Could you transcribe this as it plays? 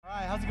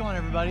How's it going,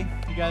 everybody?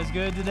 You guys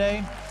good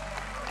today?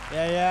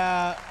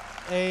 Yeah.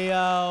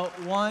 I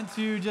want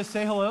to just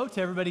say hello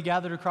to everybody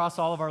gathered across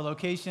all of our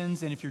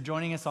locations, and if you're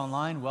joining us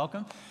online,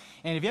 welcome.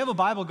 And if you have a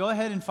Bible, go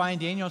ahead and find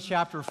Daniel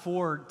chapter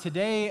 4.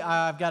 Today,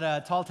 I've got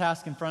a tall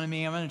task in front of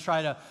me. I'm going to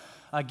try to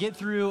get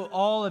through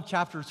all of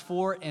chapters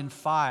 4 and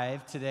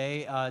 5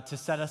 today to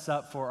set us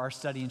up for our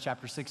study in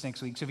chapter 6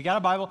 next week. So if you got a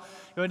Bible,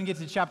 go ahead and get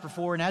to chapter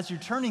 4. And as you're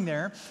turning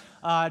there,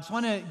 I just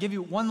want to give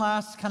you one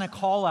last kind of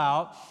call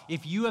out.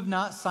 If you have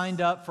not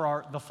signed up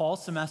for the fall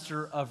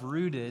semester of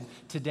Rooted,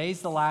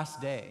 today's the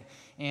last day.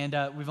 And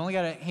we've only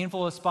got a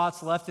handful of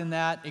spots left in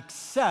that,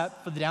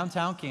 except for the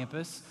downtown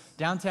campus.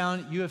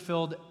 Downtown, you have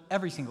filled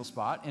every single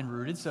spot in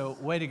Rooted, so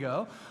way to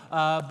go.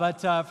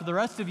 But for the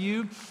rest of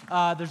you,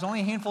 there's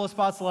only a handful of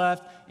spots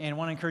left, and I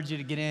want to encourage you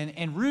to get in.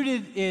 And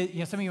Rooted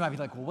is, some of you might be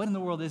like, well, what in the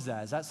world is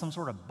that? Is that some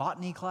sort of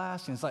botany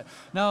class? And it's like,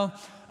 no,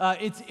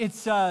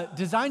 it's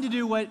designed to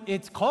do what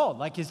it's called,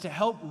 is to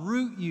help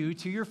root you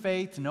to your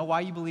faith, to know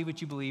why you believe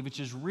what you believe, which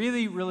is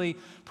really, really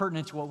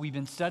pertinent to what we've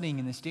been studying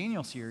in this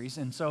Daniel series.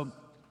 And so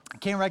I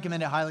can't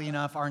recommend it highly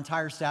enough. Our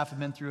entire staff have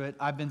been through it.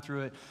 I've been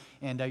through it,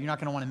 and you're not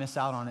going to want to miss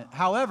out on it.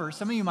 However,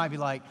 some of you might be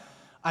like,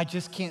 I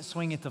just can't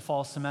swing it the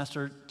fall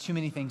semester. Too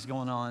many things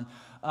going on.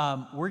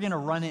 We're going to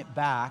run it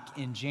back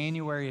in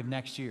January of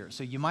next year.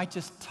 So you might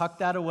just tuck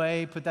that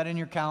away, put that in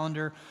your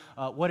calendar.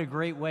 What a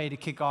great way to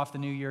kick off the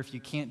new year. If you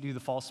can't do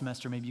the fall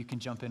semester, maybe you can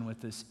jump in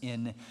with us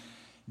in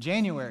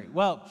January.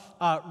 Well,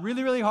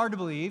 really, really hard to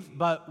believe,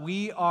 but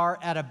we are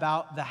at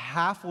about the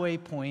halfway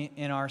point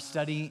in our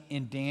study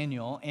in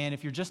Daniel. And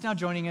if you're just now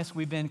joining us,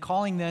 we've been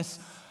calling this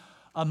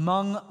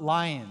Among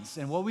Lions.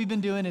 And what we've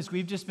been doing is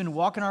we've just been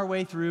walking our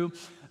way through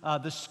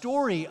the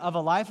story of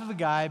a life of a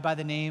guy by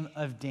the name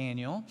of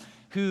Daniel,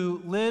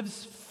 who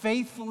lives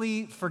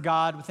faithfully for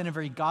God within a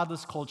very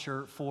godless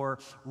culture for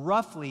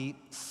roughly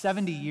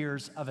 70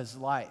 years of his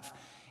life.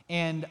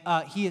 And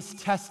he is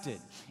tested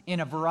in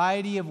a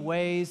variety of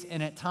ways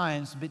and at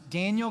times, but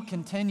Daniel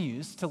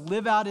continues to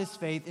live out his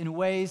faith in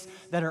ways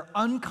that are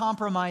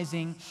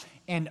uncompromising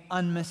and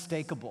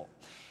unmistakable.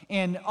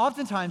 And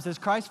oftentimes as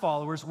Christ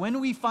followers, when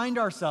we find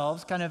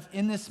ourselves kind of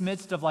in this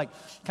midst of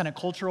kind of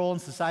cultural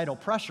and societal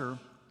pressure,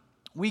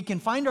 we can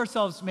find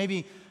ourselves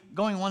maybe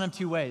going one of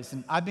two ways.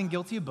 And I've been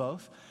guilty of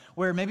both,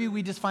 where maybe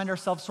we just find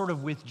ourselves sort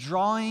of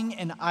withdrawing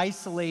and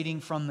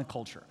isolating from the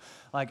culture.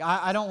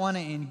 I don't want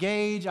to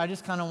engage. I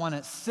just kind of want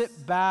to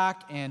sit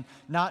back and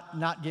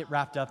not get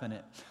wrapped up in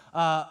it.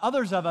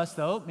 Others of us,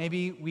 though,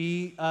 maybe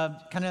we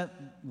kind of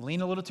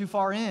lean a little too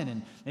far in,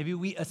 and maybe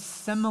we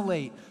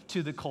assimilate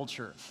to the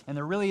culture. And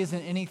there really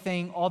isn't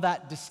anything all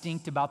that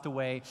distinct about the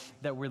way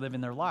that we're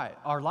living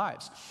our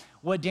lives.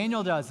 What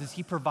Daniel does is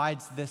he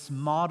provides this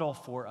model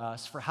for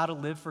us for how to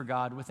live for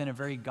God within a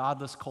very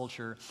godless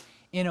culture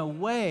in a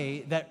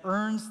way that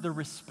earns the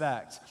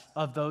respect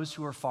of those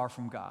who are far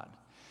from God.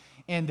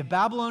 And the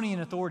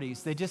Babylonian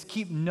authorities, they just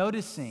keep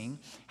noticing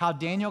how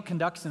Daniel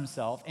conducts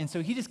himself. And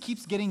so he just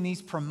keeps getting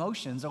these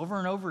promotions over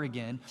and over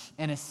again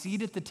and a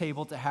seat at the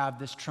table to have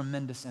this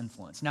tremendous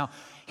influence. Now,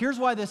 here's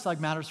why this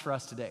matters for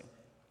us today.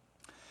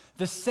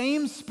 The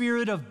same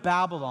spirit of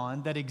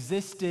Babylon that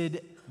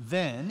existed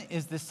then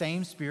is the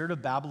same spirit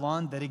of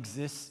Babylon that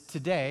exists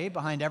today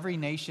behind every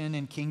nation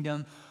and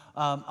kingdom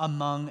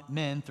among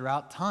men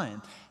throughout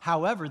time.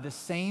 However, the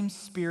same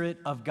Spirit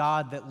of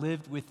God that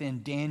lived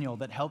within Daniel,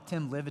 that helped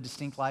him live a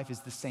distinct life, is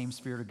the same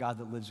Spirit of God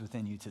that lives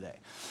within you today.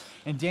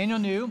 And Daniel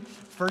knew,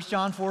 1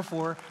 John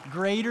 4:4,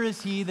 greater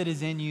is he that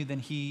is in you than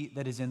he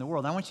that is in the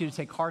world. I want you to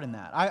take heart in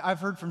that.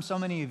 I've heard from so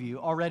many of you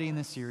already in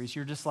this series,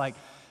 you're just like,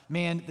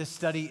 man, this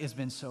study has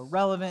been so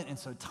relevant and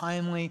so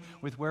timely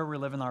with where we're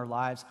living our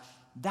lives.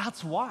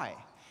 That's why.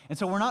 And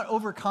so we're not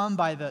overcome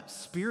by the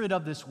spirit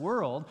of this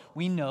world.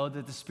 We know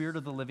that the Spirit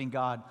of the living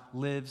God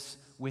lives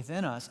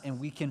within us, and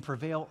we can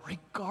prevail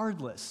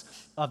regardless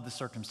of the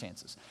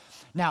circumstances.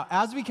 Now,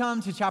 as we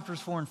come to chapters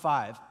 4 and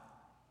 5,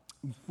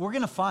 we're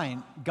going to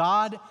find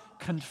God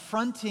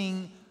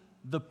confronting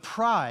the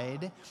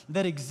pride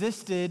that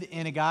existed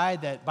in a guy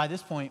that by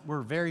this point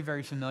we're very,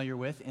 very familiar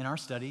with in our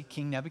study,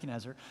 King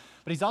Nebuchadnezzar.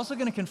 But he's also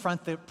going to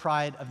confront the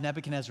pride of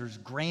Nebuchadnezzar's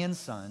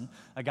grandson,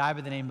 a guy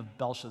by the name of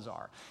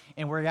Belshazzar.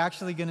 And we're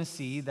actually going to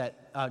see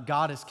that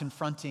God is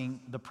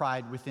confronting the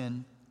pride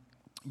within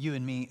you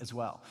and me as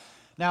well.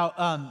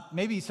 Now,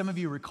 maybe some of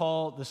you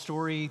recall the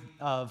story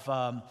of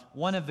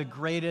one of the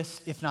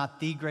greatest, if not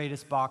the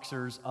greatest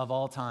boxers of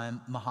all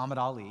time, Muhammad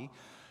Ali,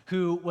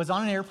 who was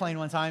on an airplane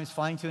one time. He's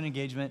flying to an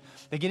engagement.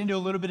 They get into a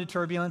little bit of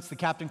turbulence. The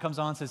captain comes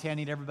on and says, hey, I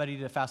need everybody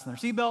to fasten their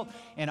seatbelt.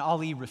 And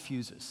Ali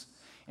refuses.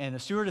 And the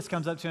stewardess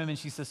comes up to him and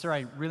she says, sir,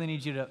 I really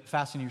need you to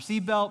fasten your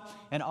seatbelt.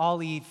 And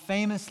Ali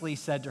famously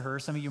said to her,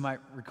 some of you might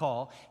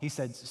recall, he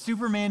said,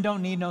 Superman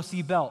don't need no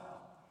seatbelt.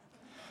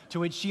 To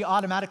which she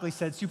automatically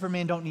said,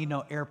 Superman don't need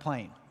no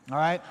airplane. All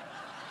right?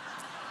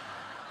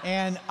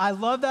 And I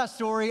love that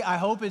story. I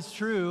hope it's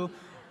true.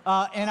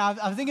 And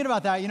I'm thinking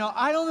about that.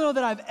 I don't know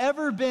that I've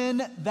ever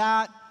been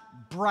that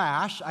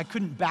brash. I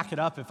couldn't back it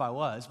up if I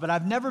was, but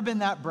I've never been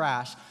that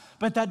brash.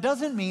 But that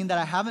doesn't mean that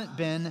I haven't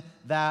been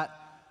that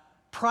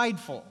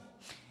prideful.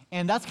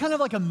 And that's kind of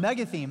like a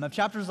mega theme of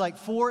chapters like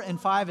 4 and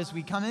 5 as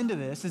we come into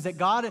this, is that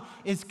God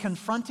is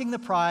confronting the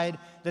pride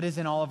that is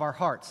in all of our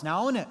hearts.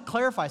 Now, I want to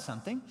clarify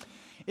something,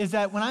 is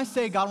that when I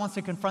say God wants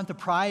to confront the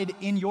pride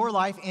in your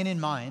life and in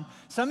mine,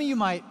 some of you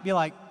might be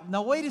like,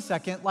 no, wait a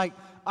second, like,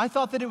 I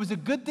thought that it was a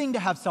good thing to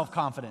have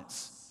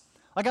self-confidence.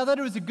 Like, I thought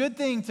it was a good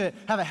thing to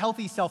have a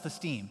healthy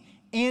self-esteem.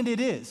 And it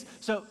is.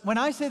 So when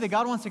I say that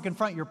God wants to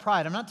confront your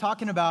pride, I'm not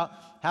talking about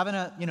having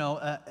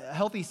a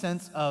healthy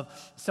sense of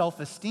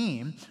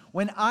self-esteem.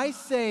 When I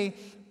say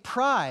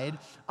pride,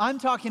 I'm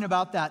talking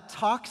about that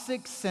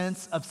toxic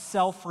sense of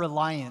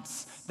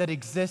self-reliance that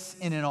exists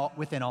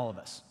within all of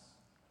us.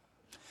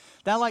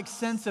 That like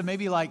sense of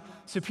maybe like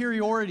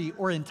superiority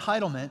or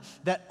entitlement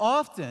that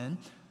often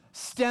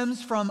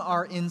stems from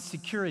our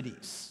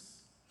insecurities.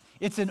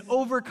 It's an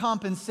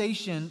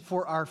overcompensation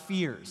for our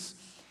fears.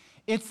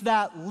 It's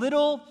that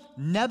little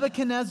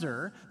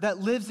Nebuchadnezzar that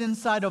lives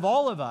inside of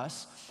all of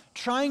us,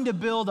 trying to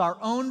build our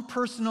own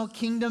personal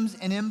kingdoms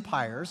and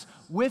empires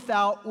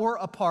without or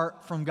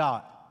apart from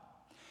God.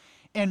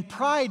 And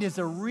pride is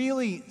a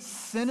really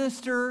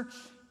sinister,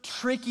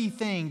 tricky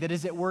thing that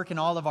is at work in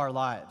all of our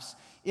lives.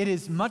 It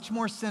is much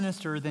more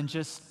sinister than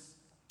just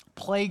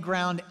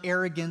playground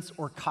arrogance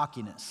or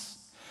cockiness.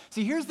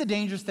 See, here's the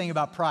dangerous thing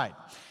about pride,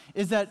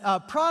 is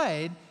that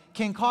pride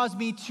can cause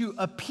me to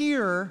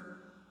appear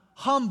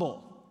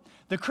humble.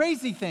 The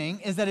crazy thing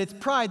is that it's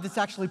pride that's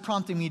actually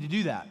prompting me to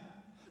do that,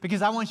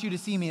 because I want you to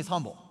see me as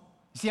humble.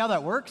 You see how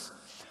that works?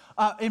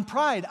 In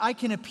pride, I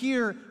can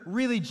appear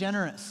really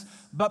generous,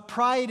 but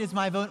pride is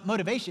my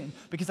motivation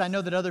because I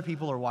know that other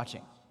people are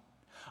watching.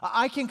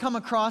 I can come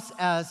across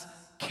as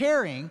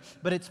caring,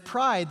 but it's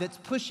pride that's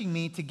pushing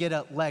me to get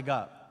a leg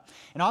up.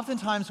 And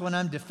oftentimes when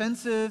I'm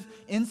defensive,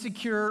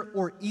 insecure,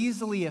 or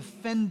easily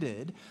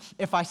offended,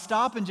 if I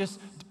stop and just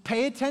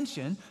pay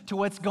attention to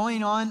what's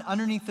going on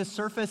underneath the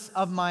surface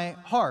of my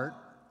heart,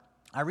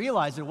 I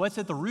realize that what's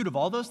at the root of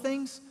all those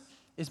things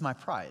is my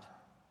pride.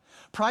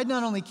 Pride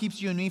not only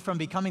keeps you and me from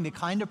becoming the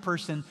kind of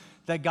person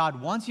that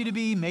God wants you to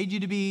be, made you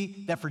to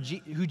be,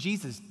 who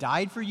Jesus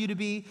died for you to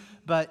be,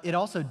 but it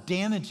also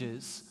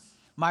damages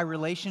my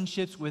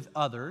relationships with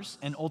others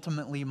and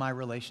ultimately my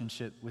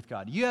relationship with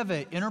God. You have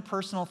an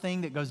interpersonal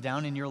thing that goes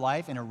down in your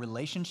life and a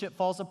relationship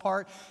falls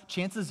apart,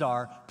 chances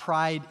are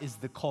pride is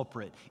the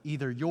culprit,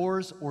 either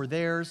yours or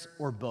theirs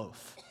or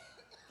both.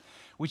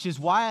 Which is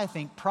why I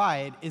think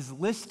pride is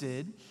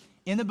listed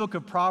in the book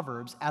of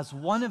Proverbs as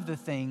one of the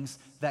things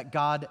that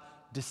God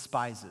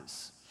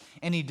despises.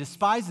 And he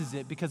despises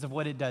it because of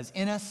what it does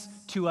in us,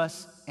 to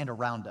us, and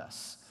around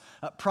us.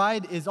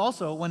 Pride is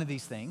also one of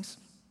these things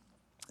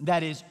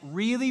that is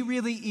really,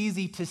 really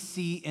easy to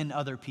see in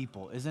other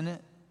people, isn't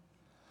it?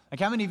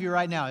 Like how many of you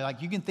right now,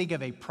 like you can think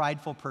of a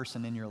prideful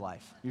person in your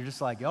life. You're just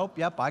like, oh,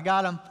 yep, I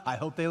got them. I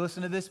hope they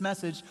listen to this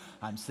message.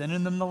 I'm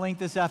sending them the link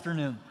this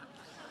afternoon.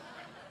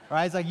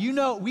 Right? It's like, you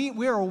know,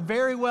 we are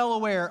very well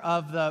aware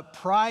of the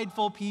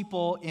prideful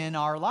people in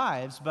our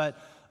lives, but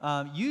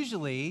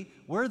usually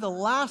we're the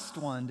last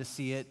one to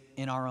see it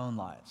in our own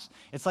lives.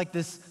 It's like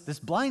this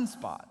blind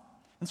spot.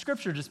 And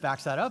Scripture just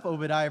backs that up.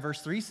 Obadiah verse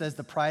 3 says,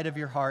 the pride of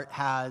your heart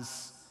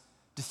has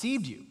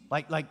deceived you.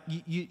 Like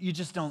you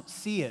just don't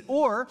see it.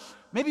 Or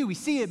maybe we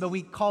see it, but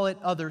we call it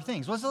other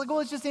things. Well, it's like,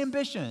 well, it's just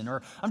ambition,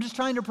 or I'm just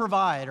trying to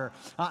provide, or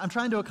I'm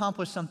trying to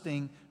accomplish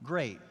something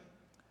great.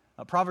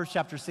 Proverbs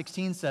chapter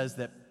 16 says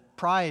that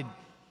pride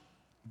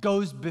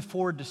goes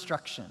before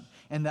destruction,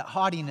 and that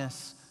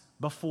haughtiness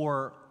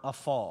before a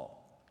fall.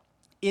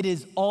 It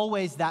is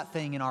always that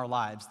thing in our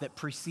lives that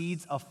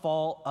precedes a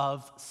fall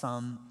of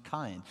some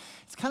kind.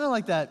 It's kind of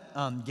like that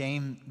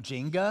game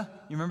Jenga.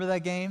 You remember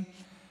that game?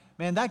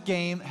 Man, that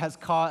game has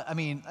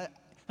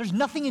there's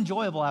nothing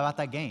enjoyable about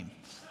that game.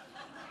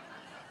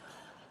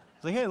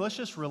 It's like, hey, let's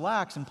just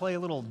relax and play a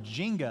little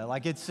Jenga.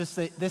 Like, it's just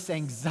this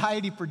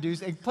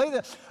anxiety-producing.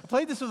 I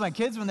played this with my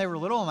kids when they were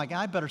little. I'm like,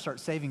 I better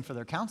start saving for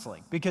their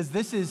counseling because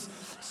this is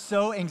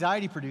so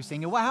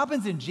anxiety-producing. And what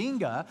happens in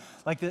Jenga,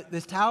 like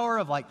this tower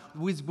of like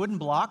wooden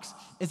blocks,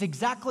 is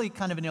exactly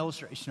kind of an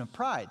illustration of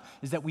pride,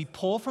 is that we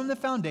pull from the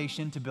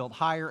foundation to build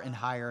higher and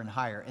higher and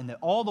higher, and that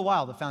all the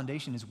while the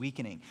foundation is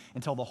weakening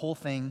until the whole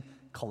thing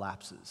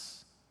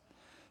collapses.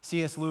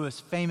 C.S. Lewis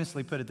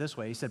famously put it this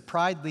way. He said,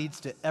 pride leads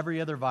to every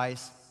other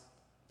vice.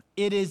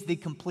 It is the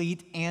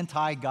complete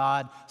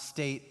anti-God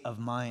state of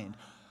mind.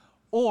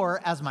 Or,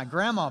 as my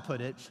grandma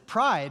put it,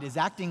 pride is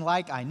acting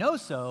like I know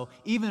so,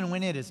 even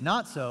when it is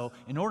not so,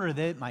 in order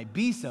that it might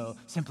be so,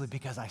 simply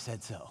because I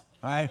said so. All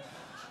right?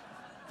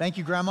 Thank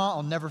you, Grandma.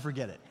 I'll never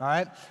forget it. All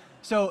right?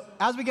 So,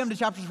 as we come to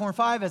chapters 4 and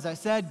 5, as I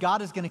said,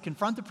 God is going to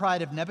confront the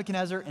pride of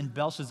Nebuchadnezzar and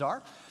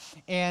Belshazzar.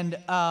 And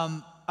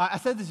I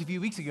said this a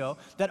few weeks ago,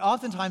 that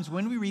oftentimes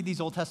when we read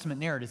these Old Testament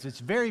narratives, it's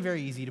very,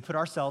 very easy to put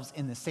ourselves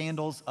in the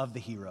sandals of the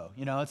hero.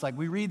 You know, it's like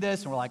we read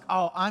this and we're like,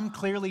 oh, I'm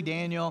clearly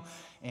Daniel,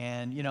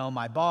 and, you know,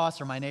 my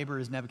boss or my neighbor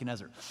is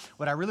Nebuchadnezzar.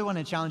 What I really want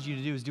to challenge you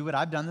to do is do what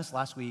I've done this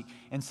last week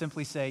and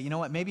simply say, you know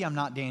what, maybe I'm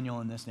not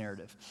Daniel in this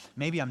narrative.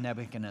 Maybe I'm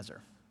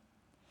Nebuchadnezzar.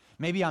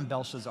 Maybe I'm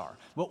Belshazzar.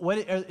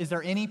 Is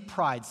there any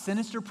pride,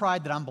 sinister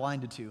pride that I'm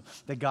blinded to,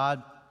 that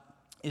God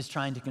is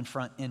trying to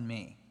confront in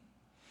me.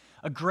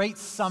 A great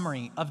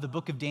summary of the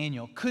book of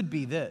Daniel could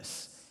be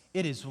this.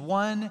 It is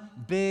one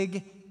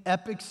big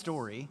epic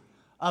story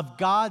of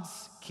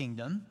God's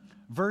kingdom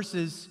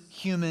versus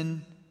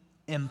human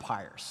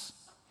empires.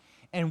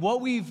 And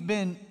what we've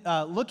been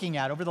looking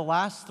at over the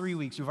last 3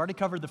 weeks, we've already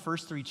covered the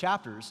first 3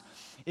 chapters,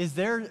 is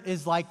there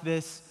is like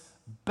this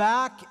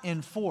back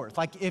and forth.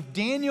 Like if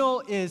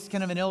Daniel is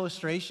kind of an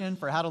illustration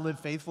for how to live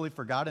faithfully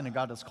for God in a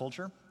godless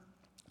culture,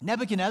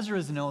 Nebuchadnezzar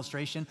is an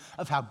illustration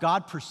of how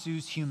God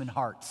pursues human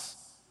hearts.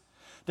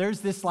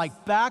 There's this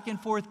like back and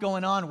forth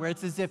going on where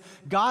it's as if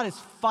God is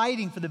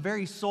fighting for the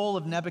very soul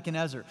of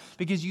Nebuchadnezzar,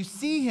 because you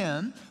see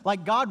him,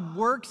 like God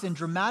works in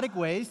dramatic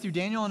ways through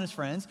Daniel and his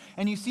friends,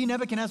 and you see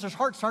Nebuchadnezzar's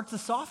heart starts to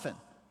soften.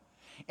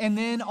 And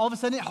then all of a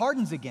sudden it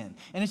hardens again.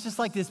 And it's just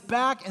like this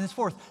back and this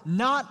forth,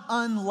 not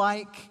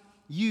unlike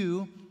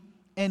you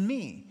and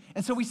me.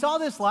 And so we saw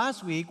this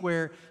last week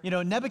where,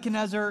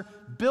 Nebuchadnezzar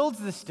builds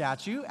this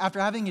statue after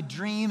having a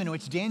dream in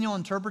which Daniel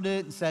interpreted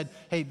it and said,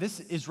 hey, this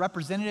is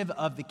representative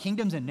of the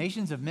kingdoms and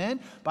nations of men.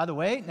 By the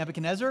way,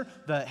 Nebuchadnezzar,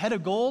 the head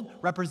of gold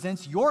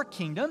represents your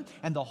kingdom,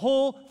 and the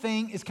whole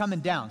thing is coming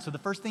down. So the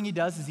first thing he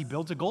does is he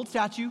builds a gold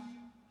statue,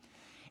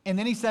 and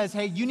then he says,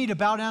 hey, you need to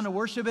bow down to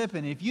worship it,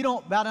 and if you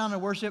don't bow down to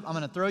worship, I'm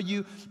going to throw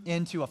you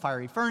into a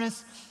fiery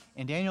furnace.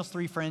 And Daniel's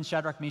 3 friends,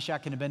 Shadrach,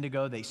 Meshach, and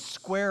Abednego, they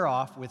square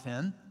off with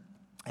him.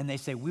 And they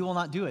say, we will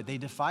not do it. They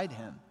defied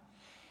him.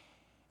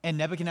 And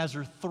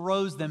Nebuchadnezzar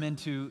throws them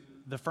into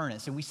the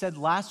furnace. And we said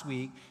last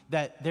week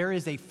that there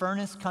is a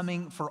furnace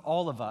coming for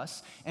all of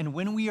us. And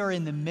when we are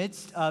in the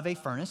midst of a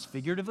furnace,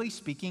 figuratively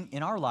speaking,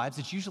 in our lives,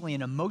 it's usually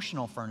an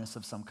emotional furnace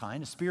of some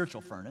kind, a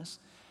spiritual furnace.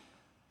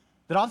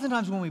 But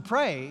oftentimes when we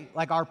pray,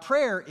 like our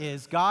prayer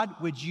is, God,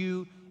 would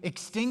you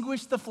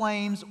extinguish the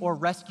flames or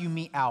rescue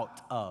me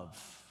out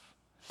of?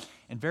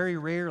 And very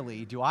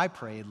rarely do I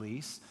pray, at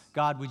least,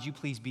 God, would you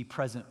please be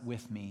present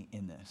with me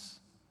in this?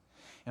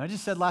 And I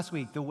just said last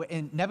week,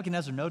 and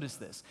Nebuchadnezzar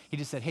noticed this. He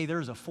just said, hey, there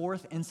is a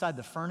fourth inside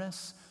the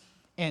furnace,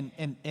 and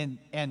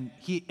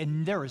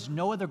there is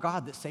no other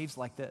God that saves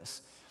like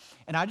this.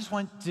 And I just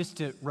want just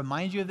to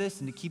remind you of this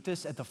and to keep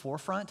this at the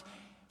forefront.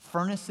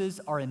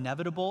 Furnaces are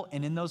inevitable,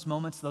 and in those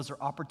moments, those are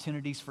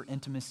opportunities for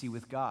intimacy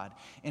with God.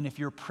 And if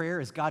your prayer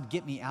is, God,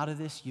 get me out of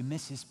this, you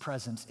miss his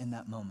presence in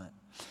that moment.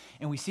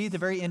 And we see at the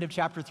very end of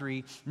chapter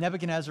 3,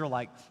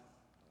 Nebuchadnezzar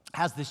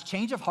has this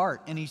change of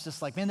heart, and he's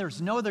just like, man,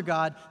 there's no other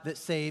God that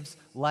saves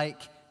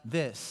like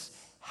this.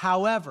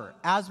 However,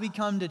 as we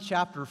come to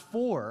chapter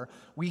 4,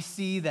 we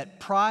see that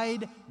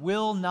pride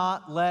will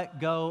not let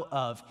go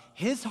of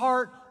his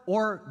heart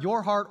or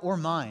your heart or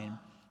mine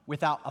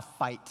without a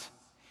fight.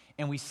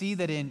 And we see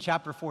that in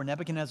chapter 4,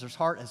 Nebuchadnezzar's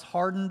heart has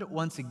hardened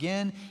once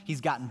again.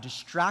 He's gotten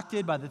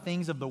distracted by the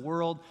things of the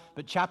world.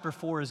 But chapter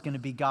 4 is going to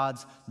be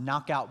God's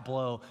knockout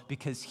blow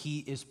because he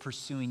is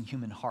pursuing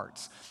human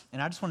hearts.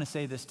 And I just want to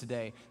say this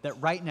today,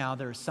 that right now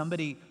there is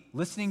somebody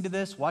listening to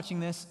this, watching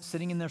this,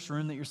 sitting in this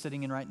room that you're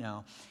sitting in right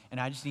now. And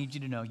I just need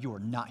you to know you are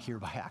not here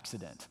by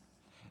accident.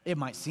 It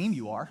might seem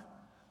you are.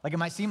 Like it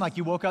might seem like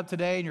you woke up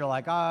today and you're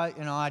like,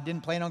 I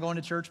didn't plan on going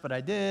to church, but I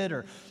did.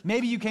 Or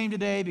maybe you came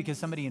today because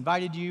somebody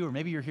invited you, or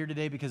maybe you're here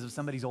today because of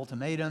somebody's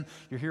ultimatum.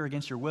 You're here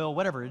against your will,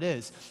 whatever it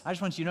is. I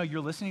just want you to know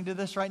you're listening to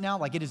this right now.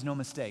 Like it is no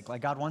mistake.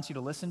 Like God wants you to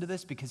listen to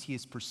this because he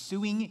is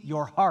pursuing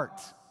your heart.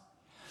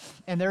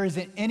 And there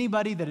isn't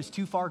anybody that is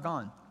too far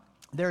gone.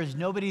 There is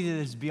nobody that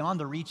is beyond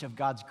the reach of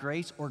God's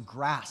grace or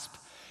grasp.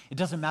 It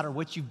doesn't matter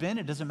what you've been.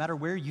 It doesn't matter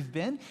where you've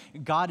been.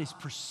 God is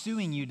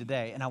pursuing you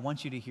today, and I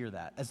want you to hear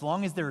that. As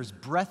long as there is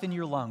breath in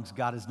your lungs,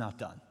 God is not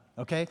done,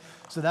 okay?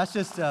 So that's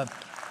just,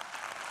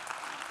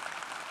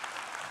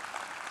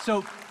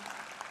 so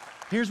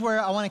here's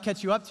where I want to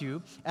catch you up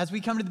to. As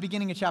we come to the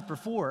beginning of chapter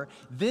 4,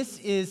 this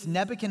is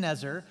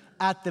Nebuchadnezzar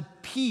at the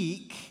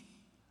peak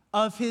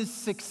of his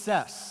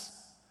success.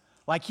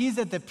 Like he's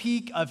at the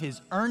peak of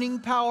his earning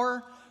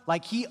power.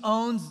 Like he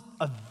owns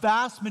a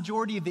vast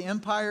majority of the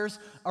empires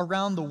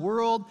around the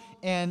world,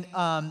 and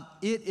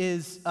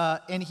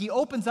and he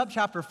opens up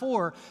chapter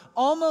 4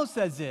 almost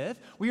as if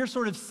we are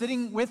sort of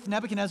sitting with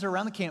Nebuchadnezzar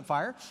around the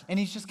campfire, and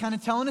he's just kind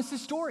of telling us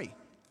his story.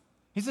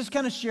 He's just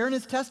kind of sharing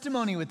his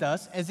testimony with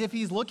us as if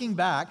he's looking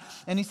back,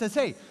 and he says,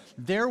 hey,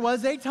 there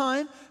was a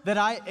time that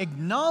I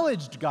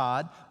acknowledged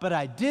God, but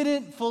I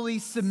didn't fully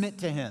submit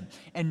to him.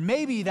 And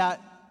maybe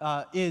that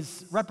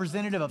is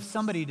representative of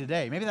somebody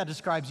today. Maybe that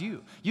describes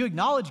you. You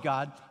acknowledge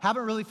God,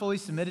 haven't really fully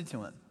submitted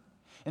to him.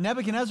 And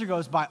Nebuchadnezzar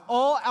goes, by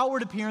all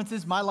outward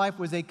appearances, my life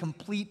was a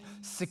complete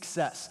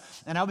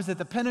success. And I was at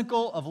the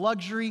pinnacle of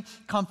luxury,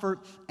 comfort,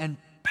 and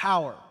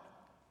power.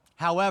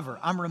 However,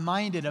 I'm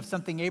reminded of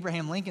something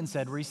Abraham Lincoln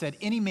said, where he said,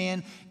 any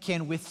man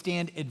can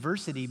withstand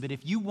adversity, but if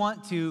you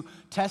want to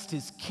test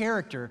his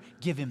character,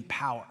 give him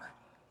power.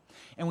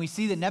 And we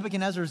see that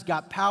Nebuchadnezzar's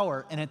got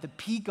power, and at the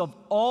peak of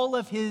all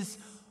of his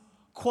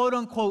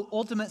quote-unquote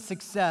ultimate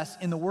success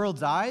in the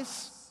world's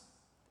eyes,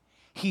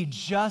 he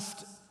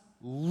just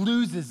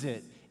loses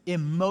it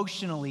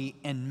emotionally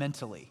and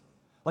mentally.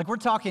 Like we're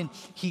talking,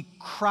 he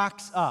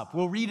cracks up.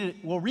 We'll read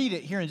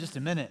it here in just a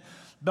minute.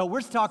 But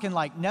we're talking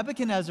like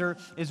Nebuchadnezzar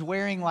is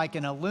wearing like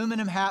an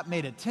aluminum hat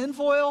made of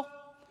tinfoil,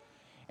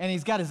 and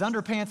he's got his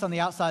underpants on the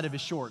outside of his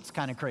shorts,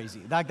 kind of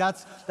crazy.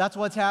 That's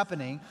what's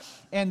happening.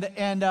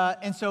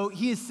 And so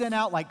he is sent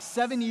out like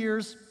 7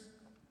 years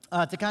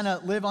to kind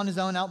of live on his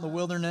own out in the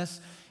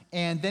wilderness.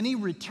 And then he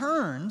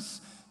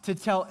returns to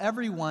tell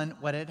everyone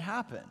what had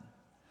happened.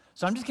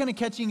 So I'm just kind of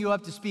catching you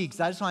up to speed because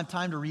I just don't have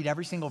time to read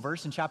every single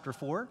verse in chapter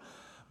 4.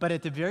 But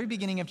at the very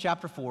beginning of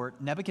chapter 4,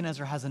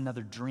 Nebuchadnezzar has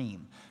another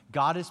dream.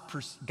 God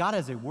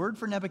has a word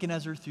for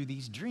Nebuchadnezzar through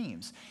these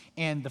dreams.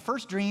 And the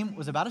first dream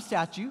was about a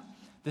statue.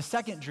 The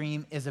second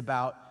dream is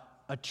about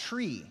a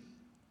tree.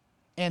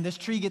 And this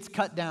tree gets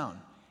cut down.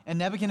 And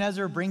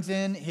Nebuchadnezzar brings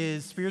in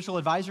his spiritual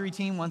advisory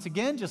team once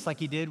again, just like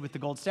he did with the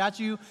gold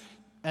statue.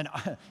 And,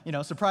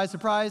 surprise,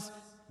 surprise,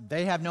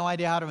 they have no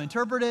idea how to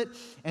interpret it.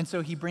 And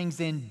so he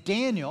brings in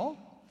Daniel.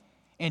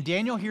 And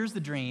Daniel hears the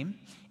dream.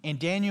 And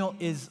Daniel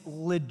is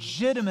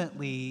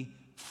legitimately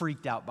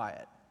freaked out by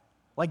it.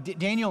 Like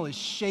Daniel is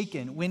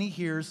shaken when he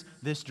hears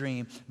this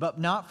dream, but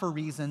not for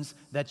reasons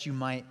that you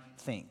might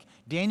think.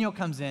 Daniel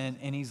comes in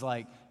and he's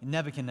like,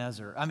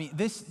 Nebuchadnezzar. I mean,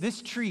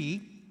 this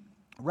tree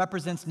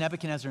represents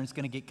Nebuchadnezzar and it's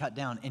going to get cut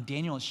down. And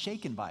Daniel is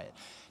shaken by it.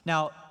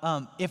 Now,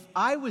 if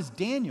I was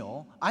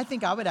Daniel, I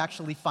think I would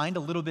actually find a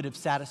little bit of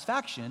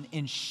satisfaction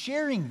in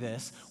sharing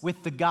this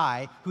with the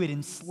guy who had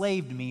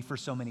enslaved me for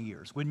so many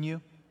years, wouldn't you?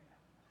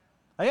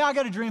 Hey, I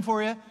got a dream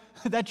for you.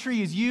 That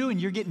tree is you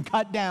and you're getting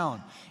cut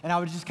down. And I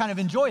would just kind of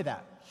enjoy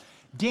that.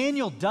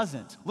 Daniel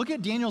doesn't. Look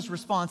at Daniel's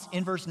response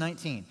in verse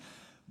 19.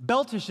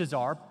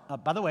 Belteshazzar,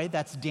 by the way,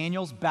 that's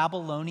Daniel's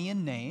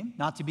Babylonian name,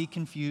 not to be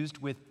confused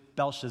with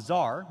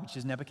Belshazzar, which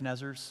is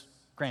Nebuchadnezzar's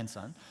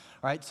grandson.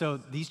 All right, so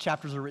these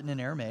chapters are written in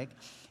Aramaic.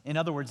 In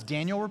other words,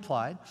 Daniel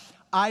replied,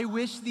 I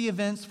wish the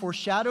events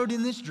foreshadowed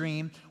in this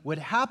dream would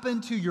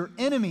happen to your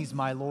enemies,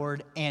 my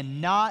lord,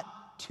 and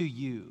not to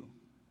you.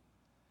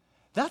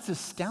 That's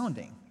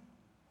astounding.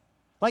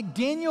 Like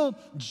Daniel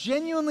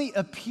genuinely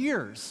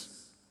appears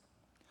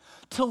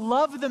to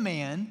love the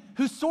man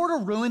who sort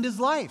of ruined his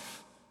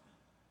life.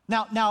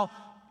 Now,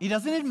 he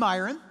doesn't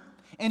admire him,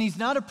 and he's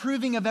not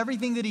approving of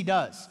everything that he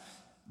does.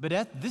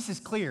 But this is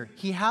clear.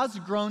 He has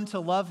grown to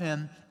love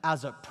him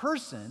as a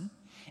person,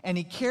 and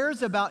he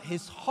cares about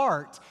his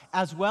heart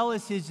as well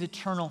as his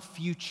eternal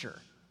future.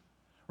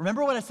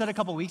 Remember what I said a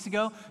couple weeks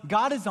ago?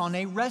 God is on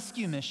a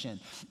rescue mission.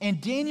 And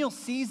Daniel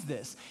sees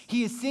this.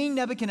 He is seeing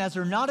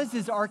Nebuchadnezzar not as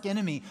his arch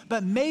enemy,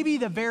 but maybe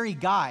the very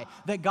guy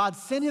that God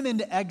sent him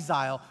into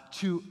exile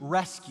to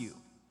rescue.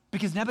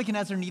 Because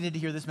Nebuchadnezzar needed to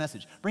hear this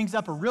message. Brings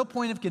up a real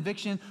point of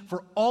conviction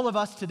for all of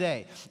us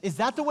today. Is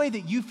that the way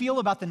that you feel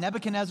about the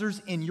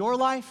Nebuchadnezzars in your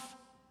life?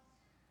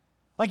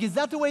 Like, is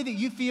that the way that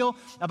you feel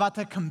about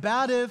the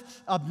combative,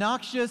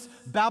 obnoxious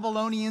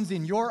Babylonians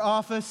in your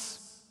office?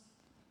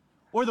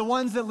 Or the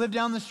ones that live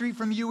down the street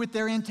from you with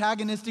their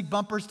antagonistic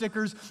bumper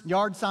stickers,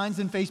 yard signs,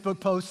 and Facebook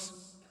posts?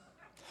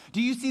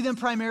 Do you see them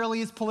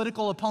primarily as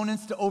political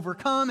opponents to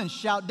overcome and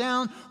shout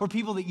down, or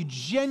people that you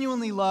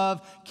genuinely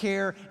love,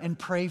 care, and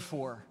pray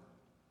for?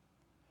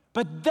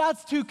 But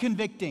that's too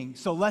convicting,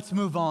 so let's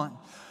move on.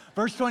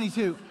 Verse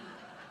 22.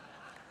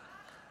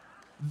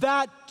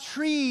 That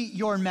tree,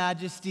 your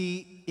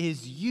majesty,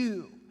 is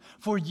you,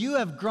 for you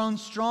have grown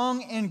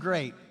strong and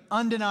great,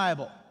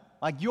 undeniable.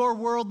 Like your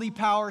worldly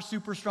power,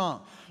 super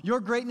strong. Your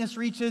greatness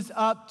reaches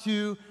up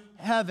to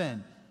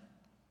heaven,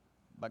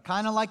 but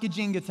kind of like a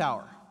Jenga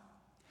tower.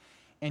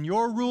 And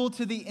your rule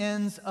to the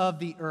ends of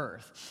the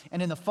earth.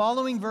 And in the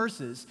following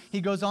verses,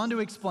 he goes on to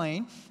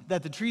explain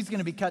that the tree's going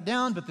to be cut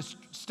down, but the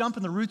stump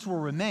and the roots will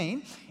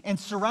remain. And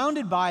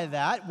surrounded by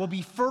that will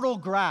be fertile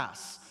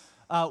grass,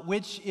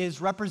 which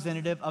is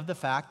representative of the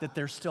fact that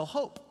there's still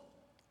hope.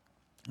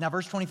 Now,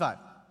 verse 25.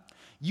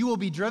 You will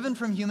be driven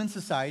from human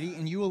society,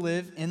 and you will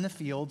live in the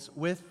fields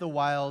with the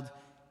wild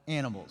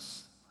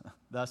animals.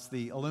 Thus,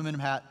 the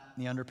aluminum hat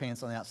and the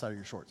underpants on the outside of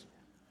your shorts.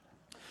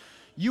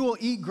 You will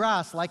eat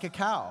grass like a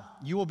cow.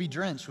 You will be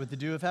drenched with the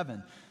dew of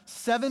heaven.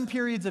 7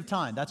 periods of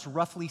time, that's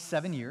roughly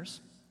 7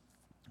 years,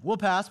 will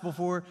pass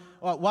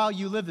while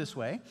you live this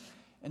way.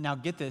 And now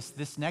get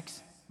this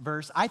next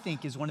verse, I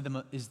think, is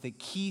the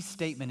key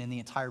statement in the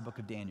entire book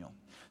of Daniel.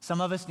 Some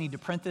of us need to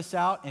print this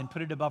out and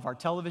put it above our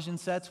television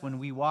sets when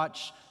we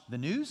watch the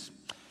news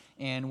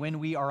and when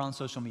we are on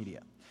social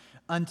media.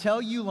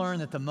 Until you learn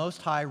that the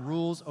Most High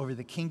rules over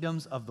the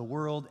kingdoms of the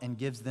world and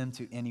gives them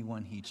to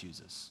anyone he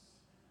chooses.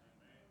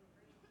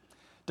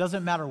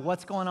 Doesn't matter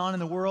what's going on in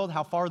the world,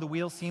 how far the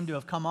wheels seem to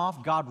have come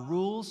off, God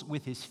rules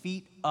with his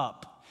feet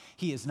up.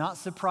 He is not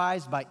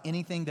surprised by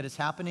anything that is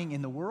happening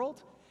in the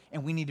world,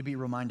 and we need to be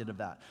reminded of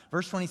that.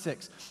 Verse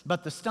 26,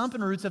 but the stump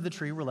and roots of the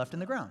tree were left in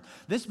the ground.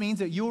 This means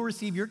that you will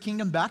receive your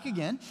kingdom back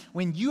again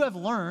when you have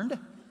learned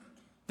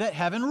that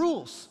heaven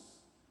rules.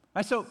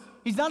 Right, so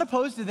he's not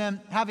opposed to them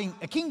having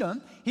a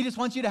kingdom. He just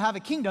wants you to have a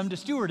kingdom to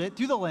steward it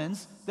through the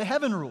lens that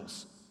heaven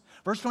rules.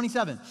 Verse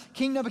 27,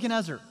 King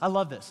Nebuchadnezzar, I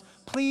love this.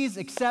 Please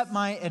accept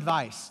my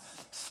advice.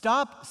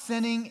 Stop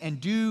sinning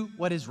and do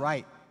what is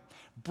right.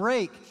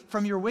 Break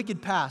from your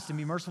wicked past and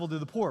be merciful to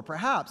the poor.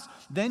 Perhaps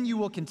then you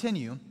will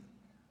continue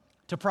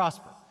to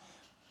prosper.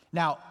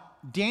 Now,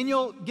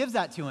 Daniel gives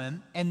that to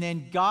him, and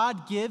then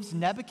God gives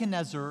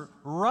Nebuchadnezzar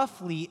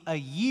roughly a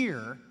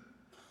year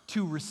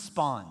to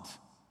respond,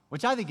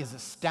 which I think is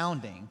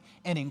astounding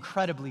and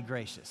incredibly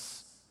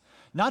gracious.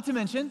 Not to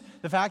mention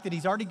the fact that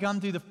he's already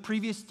gone through the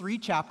previous 3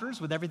 chapters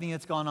with everything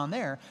that's gone on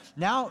there.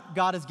 Now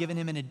God has given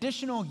him an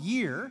additional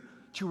year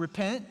to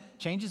repent,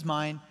 change his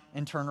mind,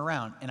 and turn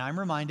around. And I'm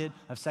reminded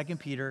of 2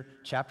 Peter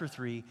chapter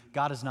 3.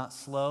 God is not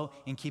slow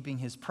in keeping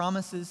his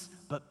promises,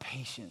 but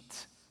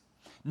patient,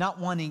 not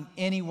wanting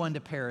anyone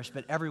to perish,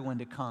 but everyone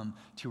to come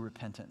to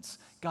repentance.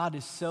 God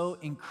is so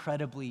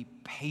incredibly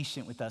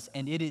patient with us,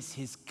 and it is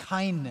his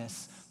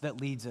kindness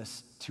that leads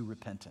us to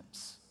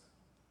repentance.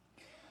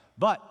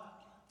 But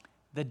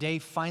the day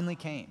finally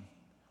came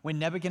when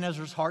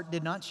Nebuchadnezzar's heart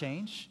did not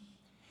change.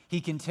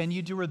 He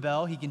continued to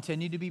rebel. He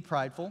continued to be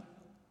prideful,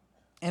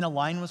 and a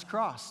line was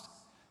crossed.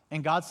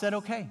 And God said,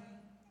 okay,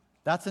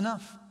 that's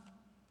enough.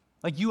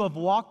 Like, you have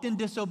walked in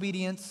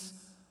disobedience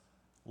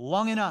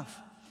long enough.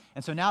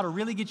 And so now, to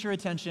really get your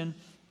attention,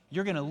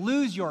 you're going to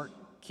lose your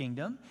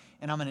kingdom,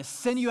 and I'm going to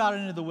send you out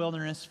into the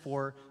wilderness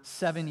for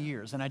 7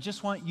 years. And I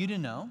just want you to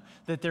know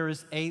that there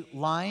is a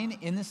line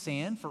in the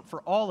sand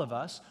for all of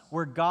us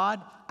where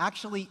God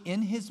actually,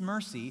 in his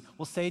mercy,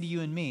 will say to you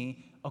and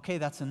me, okay,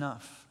 that's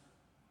enough.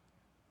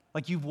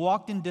 Like, you've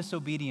walked in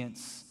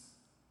disobedience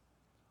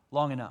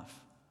long enough.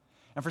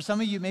 And for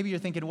some of you, maybe you're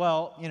thinking,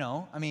 well,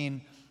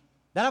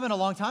 that happened a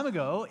long time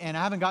ago, and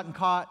I haven't gotten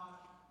caught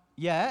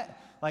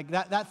yet. Like,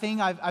 that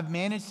thing, I've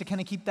managed to kind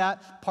of keep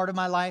that part of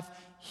my life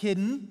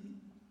hidden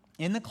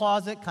in the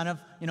closet, kind of,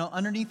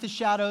 underneath the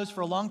shadows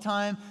for a long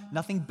time.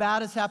 Nothing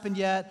bad has happened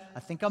yet. I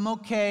think I'm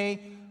okay.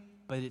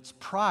 But it's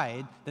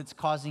pride that's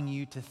causing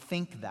you to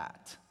think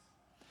that.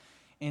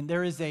 And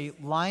there is a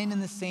line in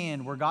the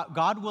sand where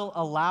God will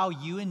allow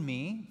you and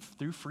me,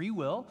 through free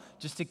will,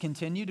 just to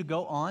continue to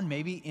go on,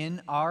 maybe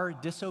in our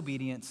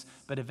disobedience.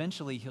 But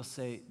eventually he'll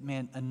say,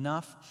 man,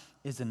 enough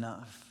is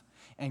enough.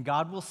 And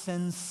God will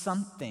send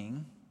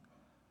something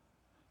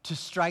to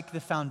strike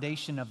the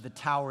foundation of the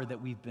tower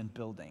that we've been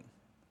building.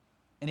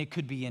 And it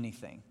could be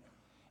anything.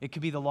 It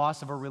could be the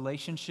loss of a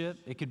relationship.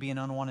 It could be an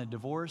unwanted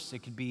divorce. It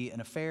could be an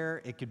affair.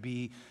 It could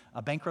be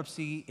a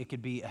bankruptcy. It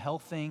could be a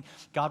health thing.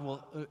 God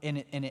will, and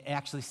it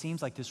actually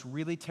seems like this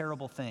really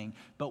terrible thing.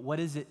 But what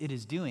is it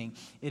is doing?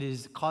 It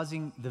is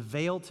causing the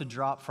veil to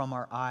drop from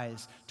our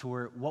eyes to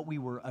where what we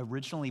were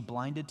originally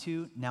blinded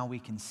to, now we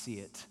can see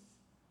it.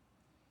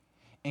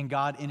 And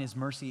God, in his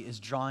mercy, is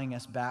drawing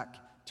us back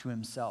to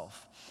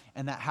himself.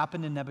 And that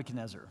happened in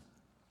Nebuchadnezzar.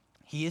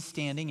 He is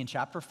standing in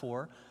chapter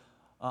 4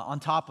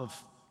 on top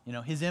of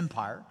his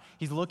empire.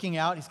 He's looking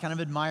out. He's kind of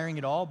admiring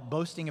it all,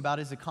 boasting about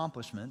his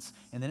accomplishments.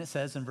 And then it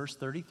says in verse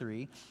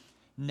 33,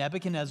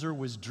 Nebuchadnezzar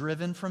was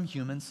driven from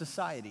human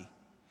society.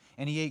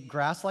 And he ate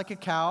grass like a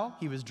cow.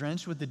 He was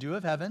drenched with the dew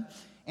of heaven.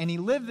 And he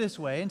lived this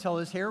way until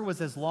his hair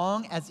was as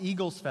long as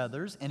eagle's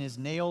feathers and his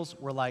nails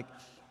were like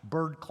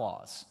bird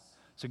claws.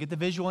 So get the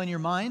visual in your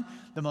mind.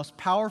 The most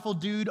powerful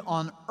dude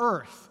on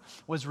earth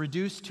was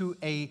reduced to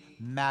a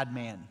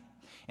madman.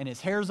 And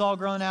his hair's all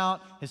grown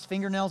out. His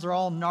fingernails are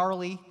all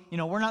gnarly.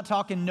 We're not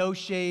talking no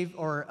shave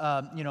or,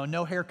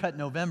 no haircut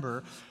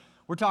November.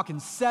 We're talking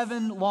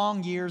 7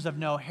 long years of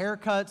no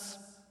haircuts,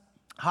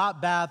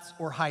 hot baths,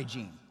 or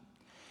hygiene.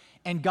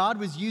 And God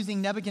was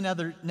using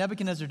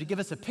Nebuchadnezzar to give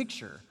us a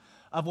picture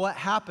of what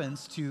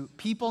happens to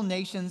people,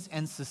 nations,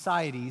 and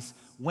societies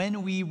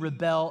when we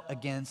rebel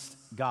against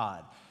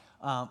God.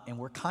 And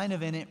we're kind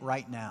of in it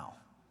right now.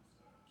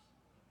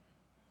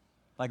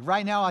 Like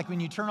right now, like when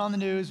you turn on the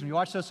news, when you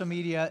watch social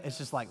media, it's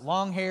just like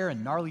long hair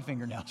and gnarly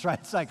fingernails, right?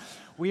 It's like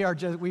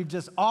we've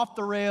just off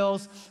the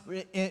rails.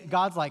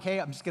 God's like, hey,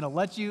 I'm just going to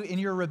let you in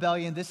your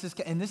rebellion. This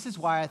is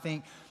why I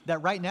think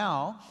that right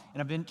now,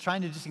 and I've been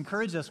trying to just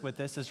encourage us with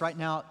this, is right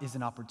now is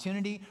an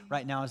opportunity.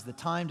 Right now is the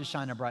time to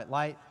shine a bright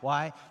light.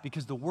 Why?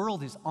 Because the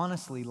world is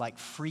honestly like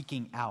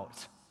freaking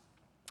out.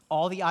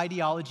 All the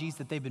ideologies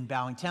that they've been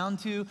bowing down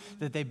to,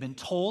 that they've been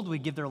told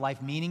would give their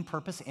life meaning,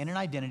 purpose, and an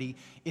identity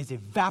is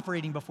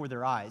evaporating before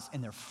their eyes,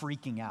 and they're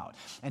freaking out.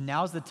 And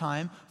now's the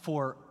time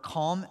for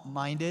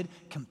calm-minded,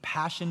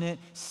 compassionate,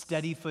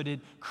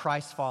 steady-footed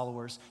Christ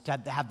followers to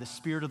have the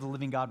Spirit of the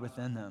living God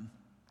within them,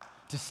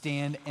 to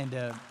stand and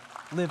to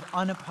live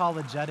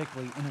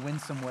unapologetically in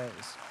winsome ways.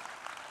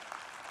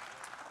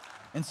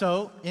 And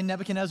so, in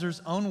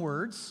Nebuchadnezzar's own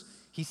words,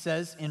 he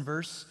says in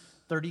verse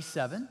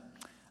 37,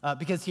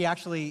 because he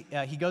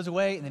goes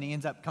away and then he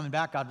ends up coming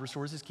back. God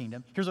restores his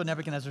kingdom. Here's what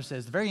Nebuchadnezzar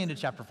says, the very end of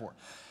chapter 4.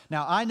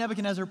 Now I,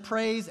 Nebuchadnezzar,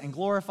 praise and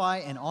glorify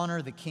and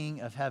honor the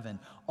King of heaven.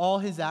 All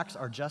his acts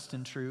are just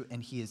and true,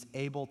 and he is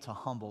able to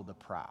humble the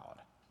proud.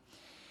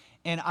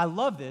 And I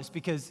love this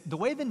because the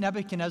way that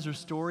Nebuchadnezzar's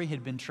story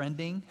had been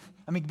trending,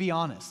 I mean, to be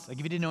honest, like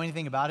if you didn't know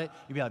anything about it,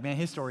 you'd be like, man,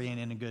 his story ain't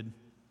ending good.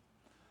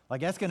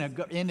 Like that's going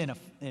to end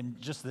in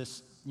just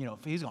this,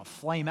 he's going to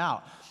flame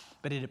out.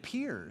 But it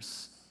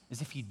appears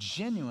as if he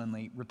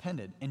genuinely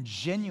repented and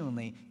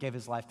genuinely gave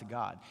his life to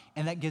God.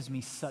 And that gives me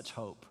such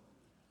hope.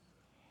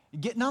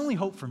 Not only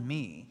hope for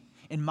me,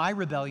 in my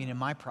rebellion and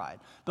my pride,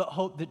 but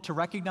hope that to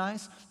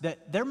recognize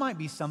that there might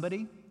be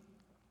somebody,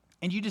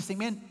 and you just think,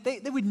 man,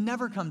 they would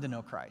never come to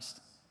know Christ.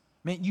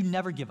 Man, you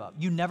never give up.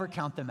 You never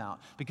count them out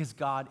because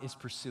God is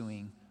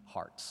pursuing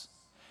hearts.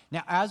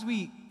 Now, as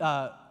we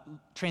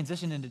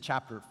transition into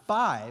chapter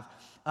 5,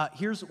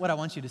 here's what I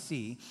want you to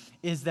see,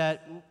 is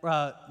that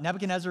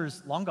Nebuchadnezzar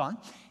is long gone,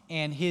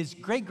 and his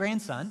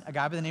great-grandson, a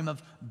guy by the name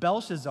of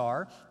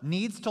Belshazzar,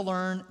 needs to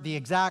learn the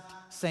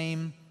exact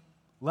same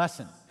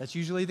lesson. That's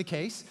usually the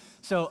case.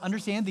 So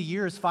understand the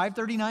year is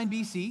 539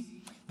 BC.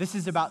 This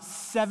is about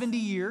 70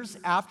 years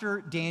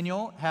after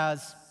Daniel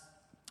has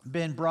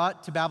been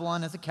brought to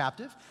Babylon as a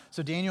captive.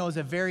 So Daniel is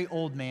a very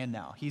old man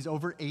now. He's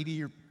over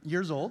 80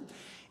 years old.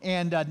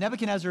 And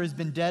Nebuchadnezzar has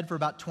been dead for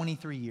about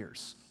 23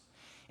 years.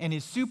 And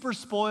his super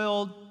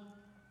spoiled,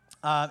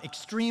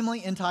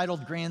 extremely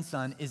entitled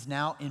grandson is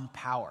now in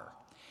power.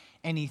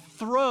 And he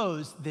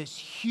throws this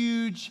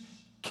huge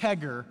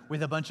kegger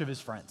with a bunch of his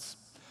friends.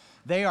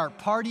 They are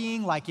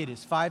partying like it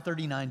is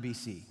 539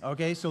 BC.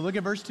 Okay, so look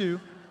at verse 2.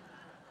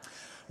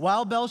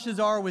 While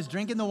Belshazzar was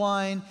drinking the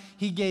wine,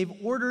 he gave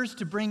orders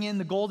to bring in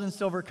the gold and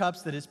silver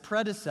cups that his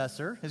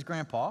predecessor, his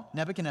grandpa,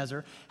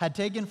 Nebuchadnezzar, had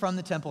taken from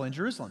the temple in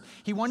Jerusalem.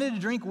 He wanted to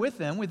drink with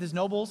them, with his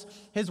nobles,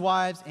 his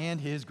wives, and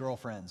his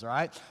girlfriends, all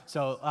right?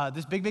 So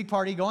this big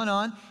party going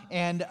on,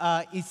 and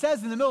he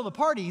says in the middle of the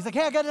party, he's like,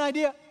 hey, I got an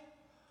idea.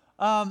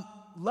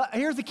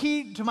 Here's the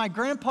key to my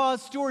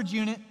grandpa's storage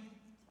unit,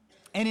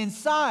 and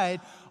inside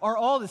are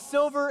all the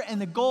silver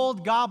and the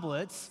gold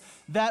goblets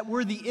that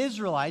were the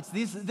Israelites.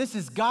 This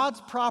is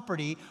God's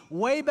property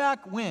way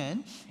back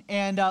when.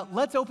 And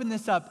let's open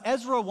this up.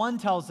 Ezra 1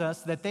 tells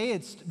us that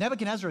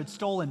Nebuchadnezzar had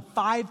stolen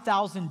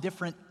 5,000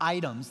 different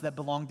items that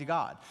belonged to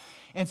God.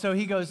 And so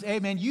he goes, hey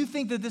man, you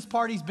think that this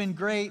party's been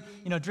great,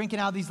 drinking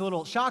out of these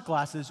little shot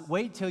glasses.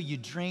 Wait till you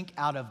drink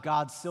out of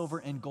God's silver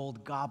and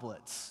gold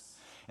goblets.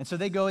 And so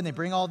they go and they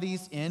bring all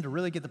these in to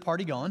really get the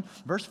party going.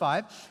 Verse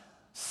 5,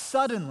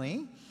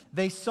 suddenly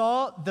they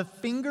saw the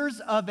fingers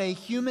of a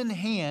human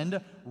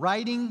hand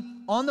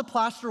writing on the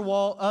plaster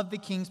wall of the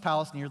king's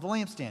palace near the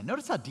lampstand.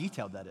 Notice how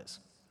detailed that is.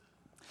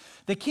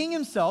 The king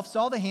himself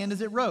saw the hand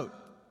as it wrote,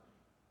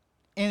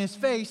 and his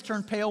face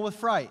turned pale with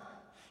fright.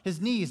 His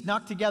knees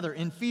knocked together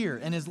in fear,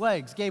 and his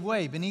legs gave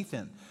way beneath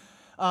him.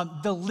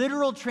 The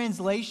literal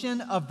translation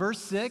of verse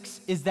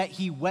 6 is that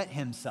he wet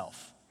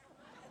himself.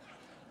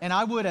 And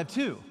I would have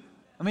too.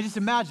 I mean, just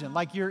imagine,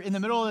 like you're in the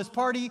middle of this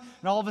party,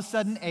 and all of a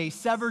sudden a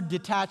severed,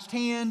 detached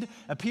hand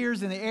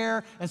appears in the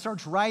air and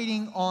starts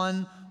writing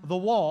on the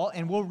wall.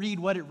 And we'll read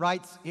what it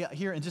writes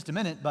here in just a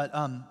minute, but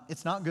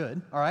it's not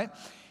good, all right?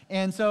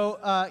 And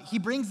so he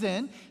brings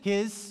in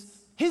his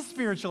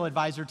spiritual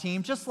advisor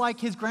team, just like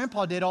his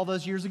grandpa did all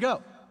those years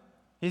ago.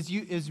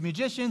 His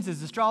magicians,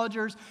 his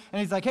astrologers, and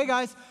he's like, hey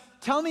guys,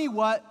 tell me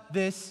what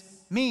this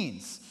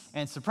means.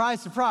 And surprise,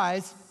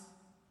 surprise,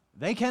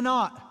 they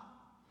cannot.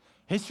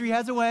 History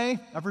has a way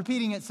of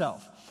repeating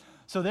itself.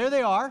 So there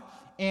they are,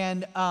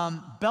 and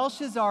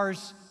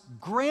Belshazzar's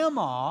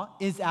grandma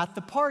is at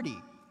the party.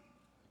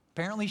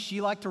 Apparently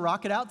she liked to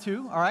rock it out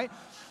too, all right?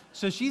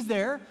 So she's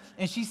there,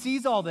 and she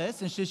sees all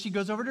this, and she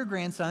goes over to her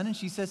grandson, and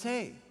she says,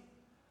 hey,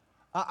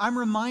 I'm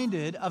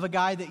reminded of a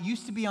guy that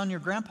used to be on your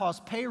grandpa's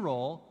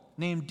payroll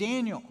named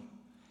Daniel.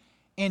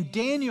 And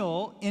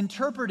Daniel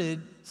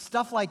interpreted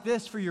stuff like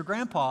this for your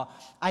grandpa.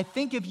 I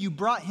think if you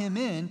brought him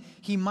in,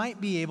 he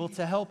might be able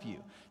to help you.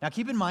 Now,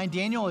 keep in mind,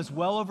 Daniel is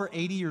well over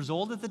 80 years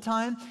old at the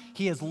time.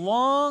 He has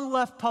long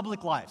left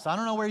public life. So I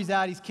don't know where he's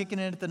at. He's kicking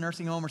it at the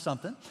nursing home or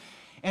something.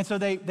 And so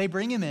they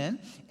bring him in,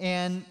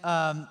 and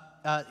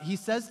she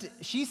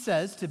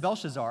says to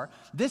Belshazzar,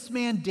 this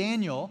man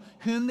Daniel,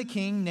 whom the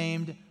king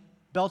named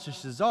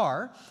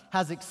Belteshazzar,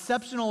 has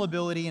exceptional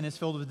ability and is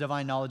filled with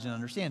divine knowledge and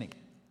understanding.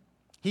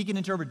 He can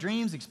interpret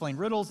dreams, explain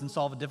riddles, and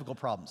solve difficult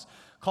problems.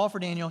 Call for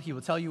Daniel. He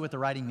will tell you what the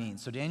writing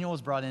means. So Daniel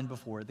was brought in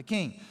before the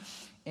king.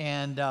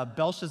 And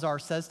Belshazzar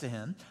says to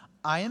him,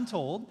 I am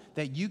told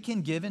that you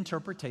can give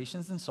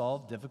interpretations and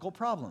solve difficult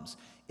problems.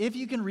 If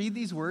you can read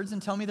these words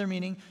and tell me their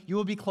meaning, you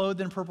will be clothed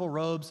in purple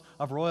robes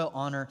of royal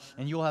honor,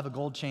 and you will have a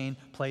gold chain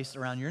placed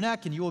around your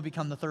neck, and you will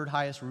become the third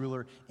highest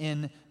ruler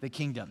in the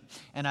kingdom.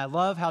 And I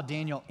love how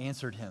Daniel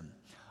answered him.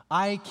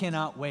 I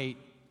cannot wait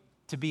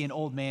to be an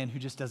old man who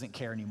just doesn't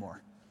care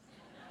anymore.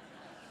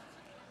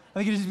 I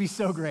think it'd just be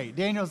so great.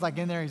 Daniel's like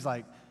in there, he's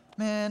like,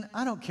 man,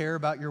 I don't care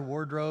about your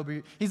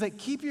wardrobe. He's like,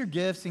 keep your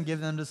gifts and give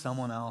them to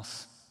someone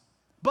else.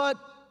 But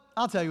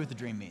I'll tell you what the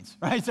dream means,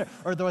 right?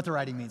 Or what the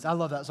writing means. I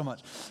love that so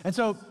much. And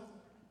so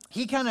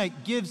he kind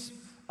of gives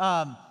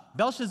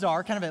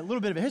Belshazzar kind of a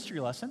little bit of a history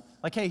lesson.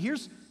 Like, hey,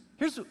 here's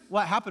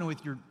what happened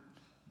with your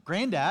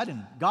granddad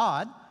and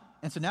God.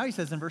 And so now he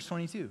says in verse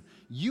 22,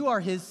 you are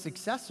his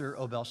successor,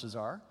 O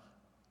Belshazzar,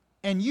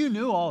 and you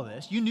knew all of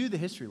this. You knew the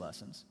history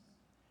lessons.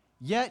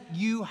 Yet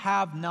you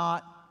have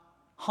not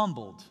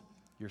humbled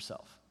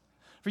yourself.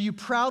 For you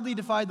proudly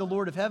defied the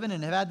Lord of heaven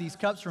and have had these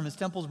cups from his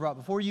temples brought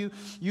before you.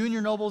 You and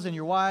your nobles and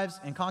your wives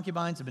and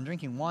concubines have been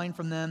drinking wine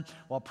from them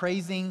while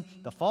praising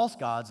the false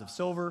gods of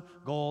silver,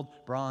 gold,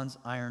 bronze,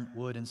 iron,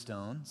 wood, and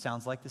stone.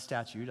 Sounds like the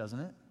statue,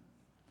 doesn't it?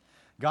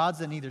 gods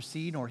that neither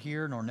see nor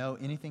hear nor know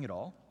anything at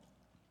all.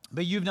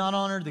 But you've not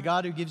honored the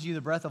God who gives you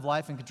the breath of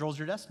life and controls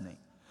your destiny.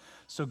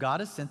 So God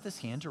has sent this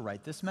hand to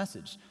write this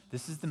message.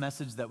 This is the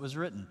message that was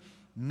written.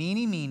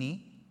 Mene,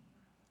 mene,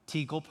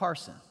 tekel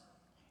parsin.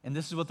 And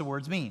this is what the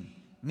words mean.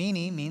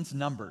 Mene means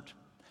numbered.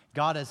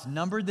 God has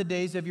numbered the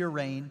days of your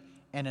reign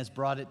and has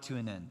brought it to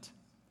an end.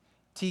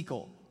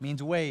 Tekel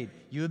means weighed.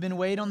 You have been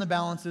weighed on the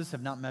balances,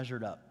 have not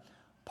measured up.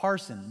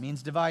 Parsin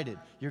means divided.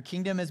 Your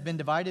kingdom has been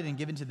divided and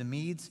given to the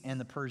Medes and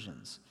the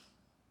Persians.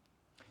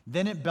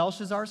 Then at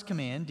Belshazzar's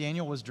command,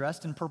 Daniel was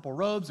dressed in purple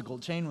robes, a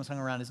gold chain was hung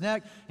around his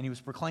neck, and he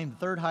was proclaimed the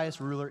third highest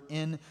ruler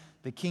in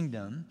the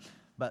kingdom.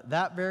 But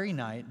that very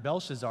night,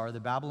 Belshazzar, the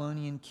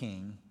Babylonian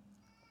king,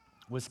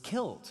 was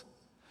killed.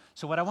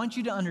 So what I want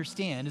you to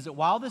understand is that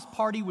while this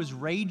party was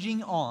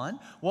raging on,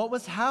 what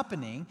was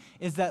happening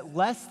is that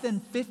less than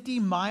 50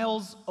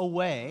 miles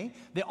away,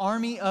 the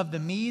army of the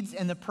Medes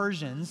and the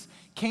Persians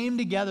came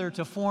together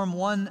to form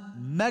one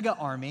mega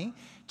army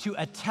to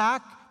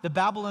attack the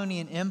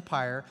Babylonian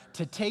Empire,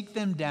 to take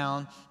them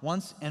down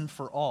once and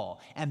for all.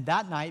 And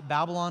that night,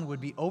 Babylon would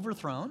be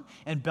overthrown,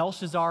 and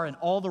Belshazzar and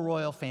all the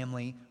royal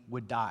family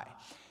would die.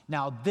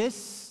 Now,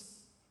 this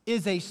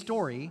is a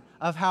story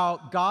of how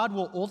God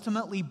will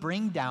ultimately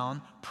bring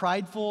down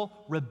prideful,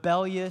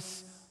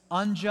 rebellious,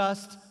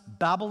 unjust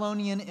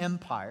Babylonian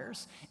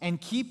empires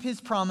and keep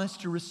his promise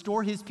to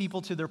restore his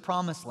people to their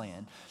promised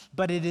land.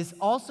 But it is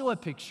also a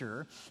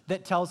picture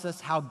that tells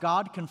us how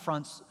God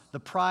confronts the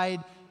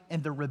pride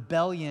and the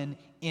rebellion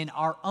in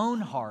our own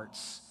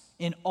hearts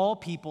in all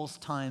people's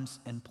times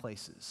and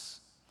places.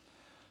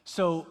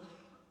 So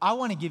I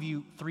want to give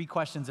you 3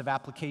 questions of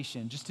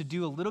application just to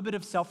do a little bit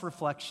of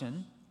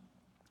self-reflection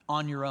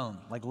on your own.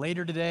 Like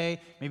later today,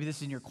 maybe this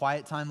is in your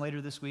quiet time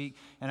later this week,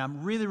 and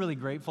I'm really, really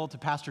grateful to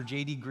Pastor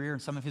J.D. Greer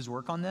and some of his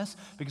work on this,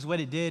 because what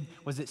it did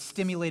was it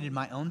stimulated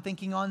my own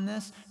thinking on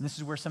this, and this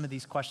is where some of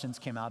these questions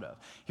came out of.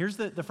 Here's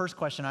the first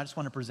question I just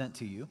want to present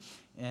to you,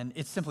 and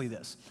it's simply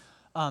this.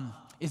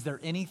 Is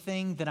there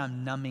anything that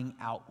I'm numbing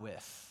out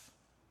with?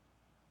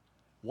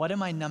 What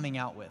am I numbing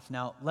out with?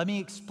 Now, let me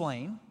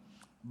explain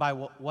by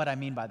what I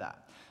mean by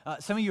that.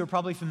 Some of you are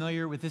probably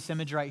familiar with this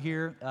image right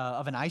here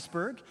of an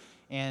iceberg.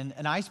 And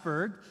an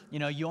iceberg,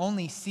 you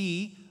only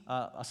see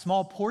a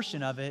small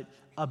portion of it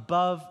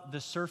above the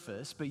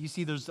surface, but you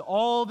see there's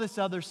all this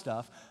other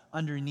stuff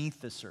underneath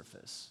the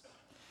surface.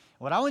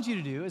 What I want you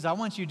to do is I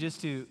want you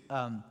just to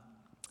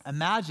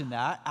imagine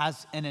that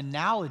as an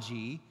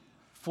analogy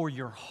for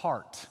your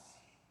heart,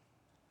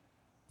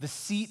 the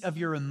seat of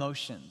your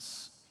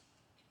emotions,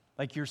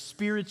 like your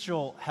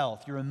spiritual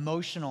health, your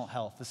emotional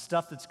health, the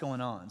stuff that's going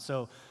on.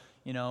 So,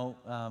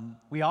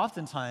 we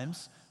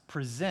oftentimes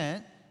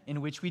present in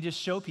which we just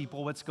show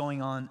people what's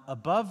going on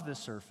above the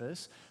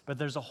surface, but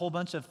there's a whole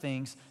bunch of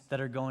things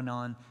that are going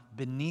on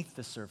beneath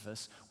the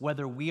surface,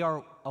 whether we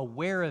are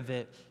aware of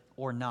it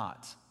or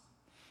not.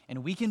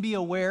 And we can be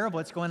aware of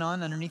what's going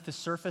on underneath the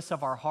surface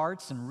of our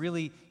hearts and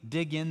really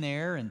dig in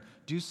there and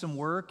do some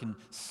work and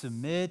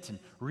submit and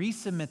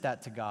resubmit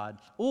that to God.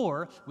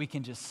 Or we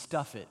can just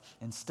stuff it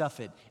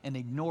and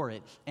ignore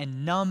it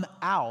and numb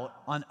out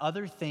on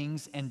other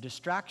things and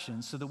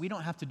distractions so that we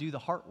don't have to do the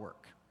heart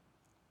work.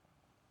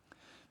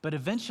 But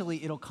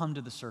eventually it'll come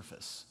to the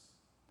surface.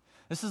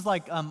 This is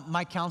like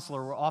my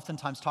counselor will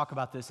oftentimes talk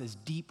about this as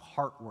deep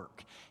heart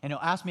work. And he'll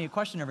ask me a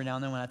question every now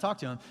and then when I talk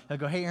to him. He'll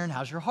go, "Hey, Aaron,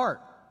 how's your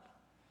heart?"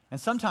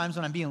 And sometimes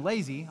when I'm being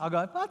lazy, I'll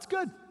go, "Oh, it's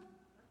good.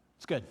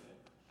 It's good."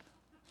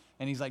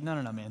 And he's like,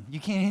 no, man, you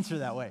can't answer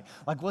that way.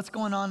 Like, what's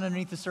going on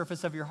underneath the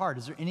surface of your heart?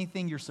 Is there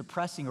anything you're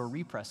suppressing or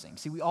repressing?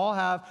 See, we all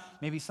have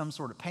maybe some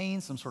sort of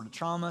pain, some sort of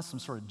trauma, some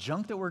sort of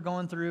junk that we're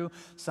going through,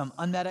 some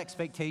unmet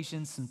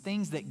expectations, some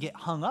things that get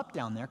hung up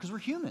down there because we're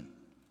human.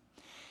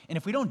 And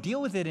if we don't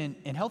deal with it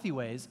in healthy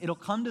ways, it'll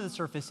come to the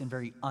surface in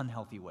very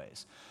unhealthy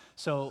ways.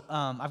 So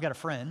I've got a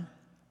friend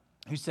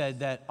who said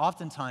that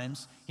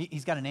oftentimes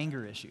he's got an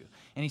anger issue.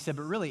 And he said,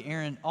 but really,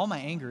 Aaron, all my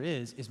anger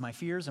is my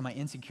fears and my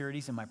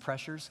insecurities and my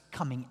pressures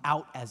coming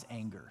out as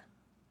anger.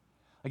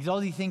 Like, all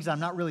these things I'm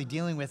not really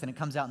dealing with, and it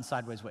comes out in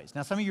sideways ways.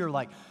 Now, some of you are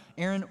like,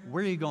 Aaron,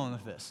 where are you going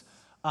with this?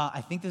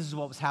 I think this is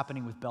what was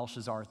happening with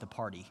Belshazzar at the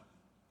party.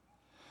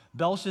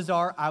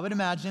 Belshazzar, I would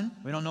imagine,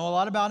 we don't know a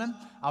lot about him,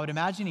 I would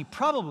imagine he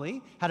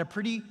probably had a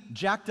pretty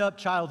jacked up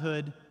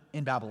childhood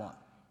in Babylon.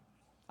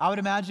 I would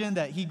imagine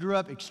that he grew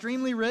up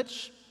extremely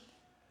rich,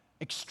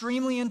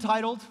 extremely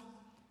entitled,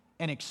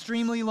 and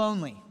extremely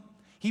lonely.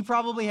 He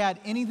probably had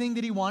anything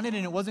that he wanted,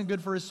 and it wasn't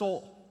good for his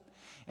soul.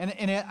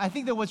 And I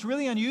think that what's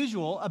really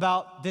unusual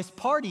about this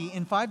party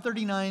in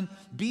 539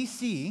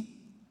 BC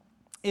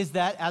is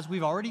that, as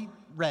we've already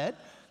read,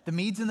 the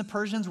Medes and the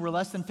Persians were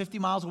less than 50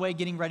 miles away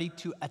getting ready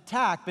to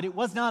attack, but it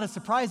was not a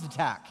surprise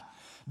attack.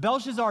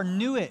 Belshazzar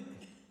knew it.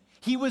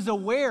 He was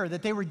aware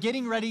that they were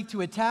getting ready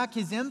to attack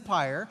his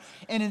empire,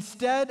 and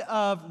instead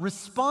of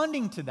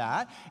responding to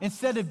that,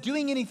 instead of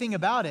doing anything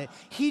about it,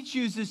 he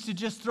chooses to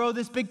just throw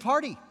this big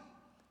party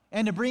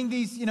and to bring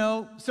these,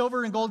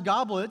 silver and gold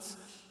goblets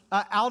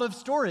out of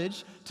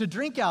storage to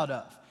drink out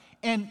of.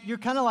 And you're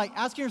kind of like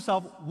asking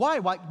yourself, why?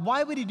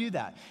 Why would he do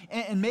that?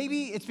 And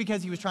maybe it's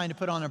because he was trying to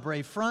put on a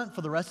brave front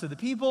for the rest of the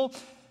people.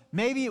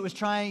 Maybe it was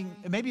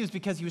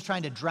because he was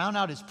trying to drown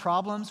out his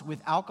problems with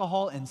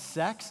alcohol and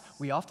sex.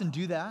 We often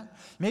do that.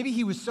 Maybe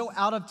he was so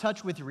out of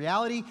touch with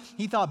reality,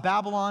 he thought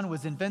Babylon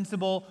was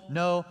invincible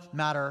no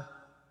matter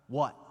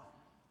what.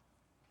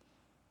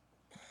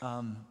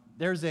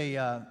 There's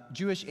a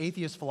Jewish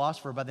atheist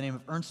philosopher by the name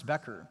of Ernst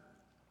Becker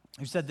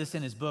who said this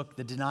in his book,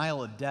 The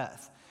Denial of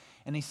Death.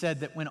 And he said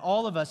that when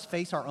all of us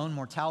face our own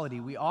mortality,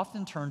 we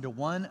often turn to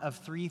one of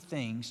three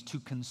things to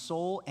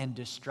console and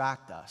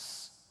distract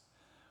us.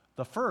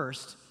 The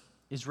first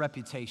is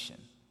reputation.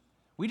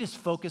 We just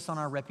focus on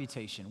our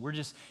reputation. We're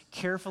just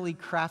carefully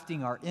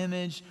crafting our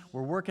image.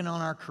 We're working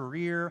on our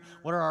career.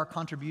 What are our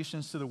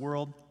contributions to the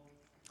world?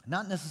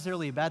 Not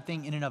necessarily a bad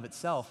thing in and of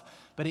itself,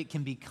 but it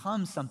can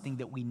become something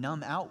that we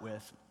numb out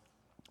with.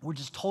 We're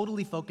just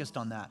totally focused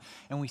on that.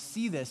 And we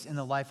see this in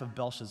the life of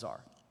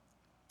Belshazzar.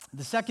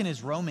 The second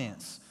is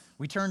romance.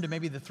 We turn to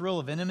maybe the thrill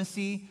of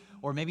intimacy,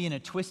 or maybe in a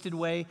twisted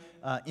way,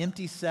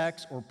 empty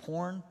sex or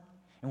porn.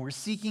 And we're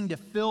seeking to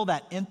fill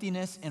that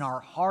emptiness in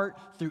our heart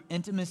through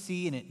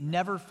intimacy, and it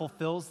never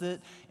fulfills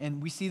it.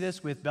 And we see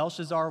this with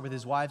Belshazzar, with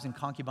his wives and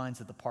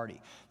concubines at the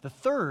party. The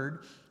third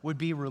would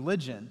be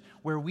religion,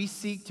 where we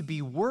seek to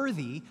be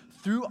worthy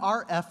through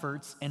our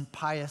efforts and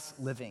pious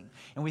living.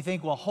 And we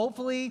think, well,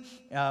 hopefully,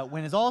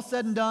 when it's all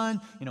said and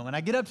done, when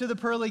I get up to the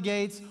pearly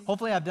gates,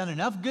 hopefully I've done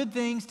enough good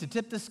things to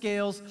tip the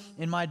scales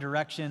in my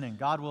direction, and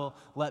God will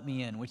let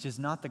me in, which is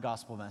not the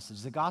gospel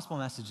message. The gospel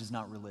message is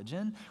not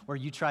religion, where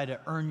you try to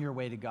earn your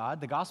way to God.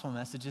 The gospel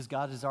message is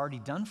God has already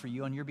done for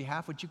you on your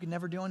behalf what you could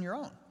never do on your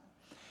own.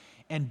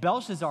 And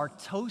Belshazzar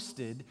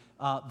toasted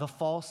the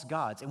false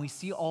gods, and we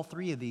see all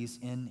three of these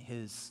in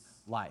his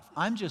life.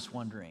 I'm just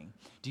wondering,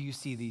 do you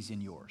see these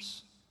in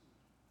yours?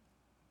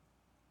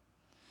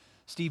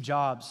 Steve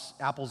Jobs,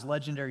 Apple's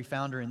legendary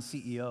founder and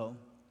CEO,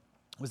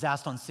 was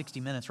asked on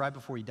 60 Minutes right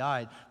before he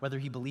died whether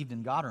he believed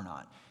in God or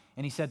not.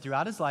 And he said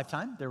throughout his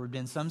lifetime, there had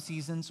been some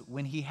seasons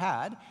when he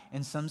had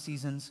and some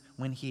seasons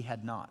when he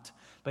had not.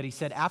 But he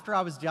said, after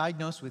I was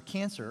diagnosed with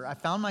cancer, I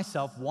found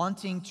myself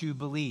wanting to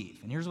believe.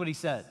 And here's what he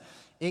said.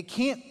 It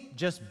can't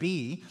just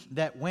be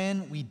that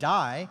when we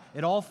die,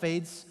 it all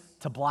fades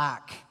to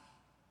black.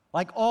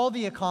 Like all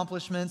the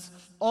accomplishments,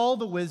 all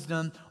the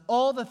wisdom,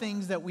 all the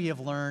things that we have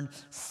learned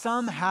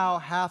somehow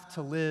have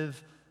to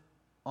live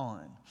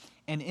on.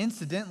 And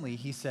incidentally,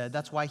 he said,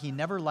 that's why he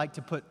never liked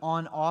to put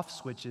on-off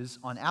switches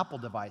on Apple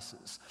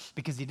devices,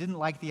 because he didn't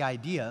like the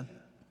idea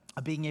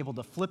of being able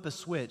to flip a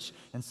switch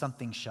and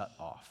something shut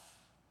off.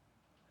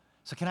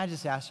 So can I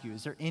just ask you,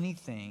 is there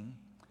anything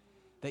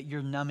that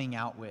you're numbing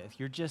out with?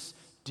 You're just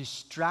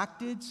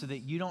distracted so that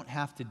you don't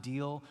have to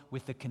deal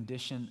with the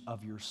condition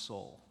of your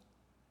soul.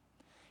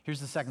 Here's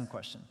the second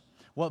question.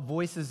 What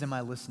voices am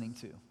I listening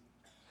to?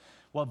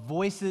 What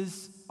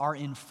voices are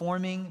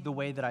informing the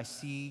way that I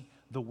see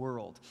the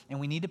world? And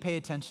we need to pay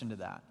attention to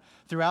that.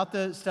 Throughout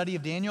the study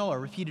of Daniel, a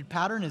repeated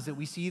pattern is that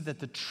we see that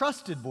the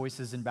trusted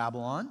voices in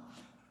Babylon,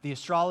 the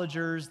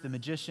astrologers, the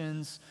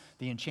magicians,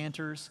 the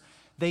enchanters,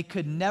 they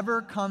could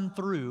never come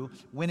through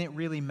when it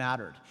really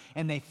mattered.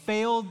 And they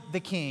failed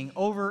the king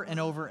over and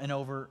over and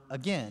over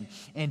again.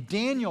 And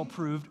Daniel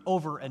proved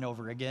over and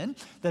over again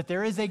that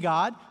there is a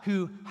God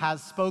who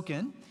has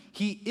spoken,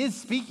 he is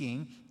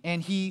speaking,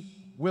 and he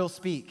will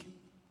speak.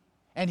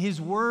 And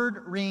his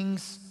word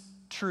rings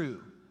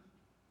true.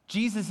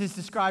 Jesus is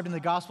described in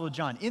the Gospel of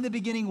John. In the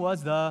beginning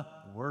was the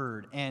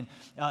Word, and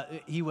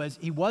he was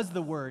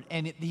the Word,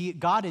 and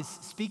God is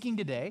speaking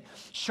today,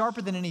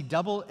 sharper than any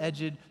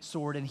double-edged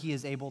sword, and he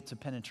is able to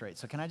penetrate.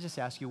 So can I just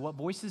ask you, what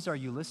voices are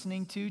you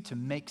listening to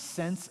make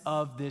sense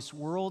of this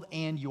world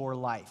and your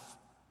life?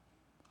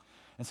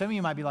 And some of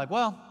you might be like,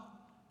 well,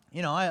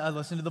 I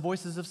listen to the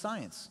voices of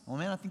science. Well,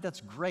 man, I think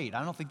that's great.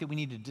 I don't think that we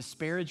need to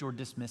disparage or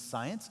dismiss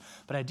science,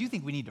 but I do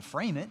think we need to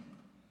frame it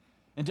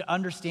and to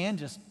understand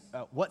just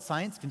what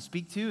science can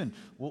speak to and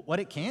what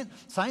it can't.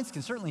 Science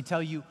can certainly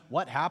tell you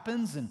what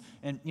happens and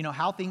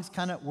how things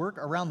kind of work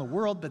around the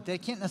world, but they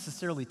can't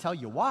necessarily tell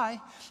you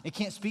why. It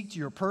can't speak to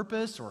your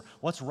purpose or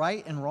what's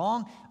right and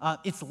wrong.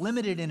 It's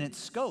limited in its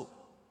scope.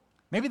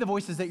 Maybe the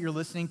voices that you're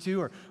listening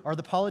to are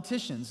the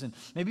politicians, and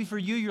maybe for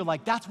you, you're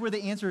like, that's where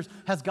the answers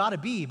has got to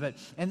be.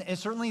 And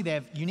certainly they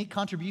have unique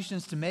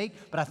contributions to make,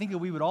 but I think that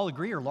we would all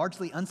agree are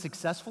largely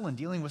unsuccessful in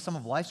dealing with some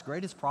of life's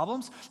greatest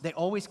problems. They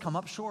always come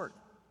up short.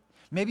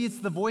 Maybe it's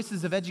the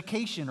voices of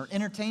education or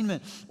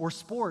entertainment or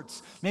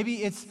sports.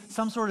 Maybe it's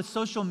some sort of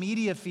social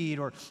media feed,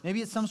 or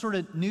maybe it's some sort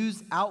of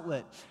news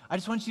outlet. I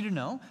just want you to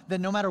know that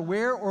no matter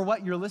where or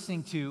what you're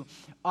listening to,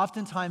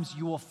 oftentimes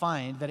you will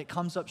find that it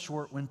comes up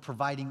short when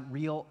providing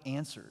real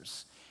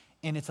answers.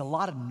 And it's a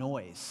lot of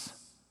noise.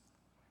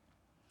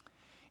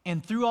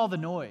 And through all the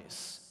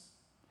noise,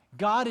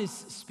 God is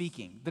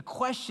speaking. The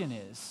question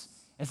is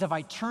if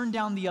I turn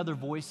down the other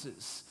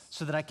voices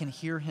so that I can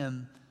hear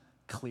him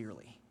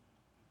clearly.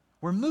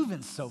 We're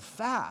moving so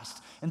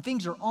fast, and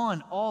things are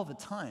on all the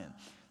time,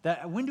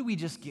 that when do we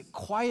just get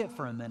quiet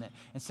for a minute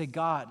and say,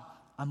 God,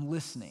 I'm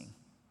listening.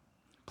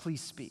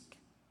 Please speak.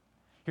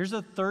 Here's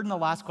the third and the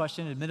last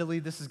question. Admittedly,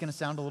 this is going to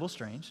sound a little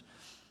strange,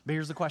 but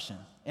here's the question.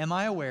 Am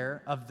I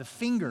aware of the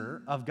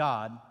finger of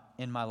God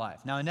in my life?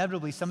 Now,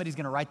 inevitably, somebody's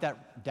going to write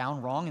that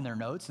down wrong in their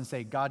notes and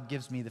say, God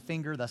gives me the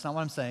finger. That's not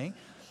what I'm saying.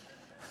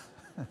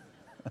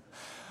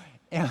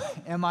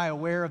 Am I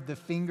aware of the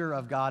finger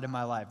of God in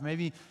my life?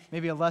 Maybe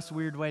a less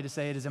weird way to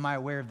say it is, am I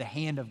aware of the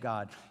hand of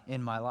God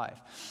in my life?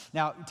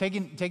 Now,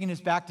 taking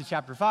this back to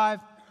chapter 5,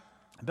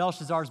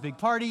 Belshazzar's big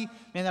party,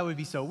 man, that would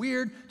be so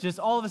weird. Just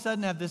all of a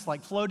sudden have this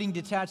like floating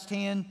detached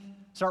hand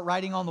start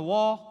writing on the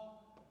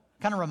wall.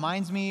 Kind of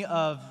reminds me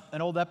of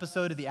an old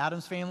episode of The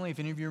Addams Family, if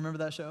any of you remember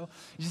that show.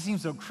 It just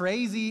seems so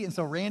crazy and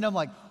so random,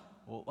 like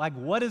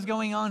what is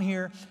going on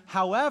here?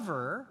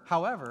 However,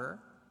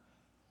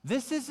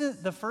 this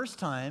isn't the first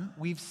time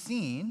we've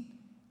seen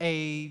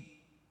the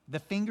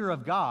finger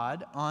of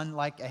God on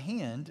like a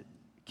hand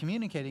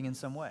communicating in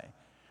some way.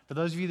 For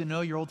those of you that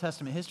know your Old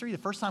Testament history, the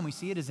first time we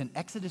see it is in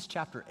Exodus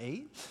chapter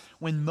 8,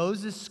 when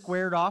Moses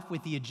squared off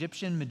with the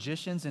Egyptian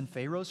magicians in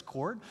Pharaoh's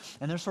court,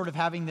 and they're sort of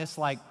having this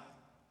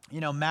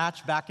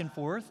match back and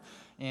forth,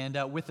 and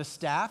with the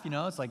staff,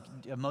 it's like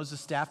Moses'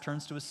 staff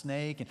turns to a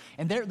snake,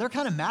 and they're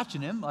kind of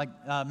matching him, like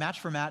match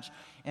for match,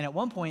 and at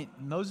one point,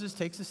 Moses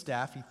takes his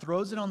staff, he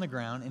throws it on the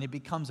ground, and it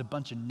becomes a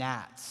bunch of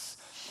gnats,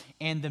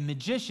 and the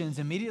magicians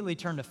immediately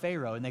turn to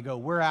Pharaoh, and they go,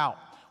 we're out.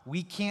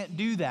 We can't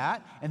do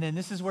that. And then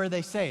this is where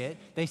they say it.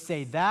 They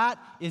say, that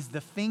is the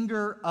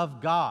finger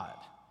of God.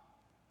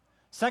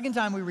 Second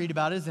time we read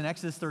about it is in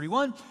Exodus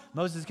 31.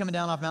 Moses is coming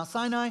down off Mount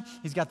Sinai.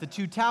 He's got the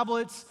 2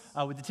 tablets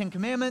with the 10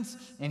 commandments.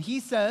 And he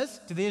says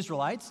to the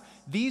Israelites,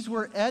 these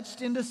were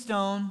etched into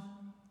stone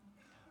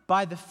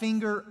by the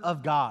finger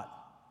of God.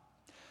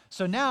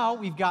 So now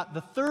we've got the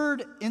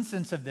third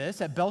instance of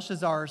this at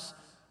Belshazzar's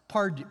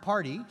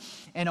party.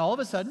 And all of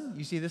a sudden,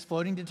 you see this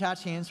floating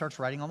detached hand starts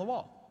writing on the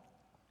wall.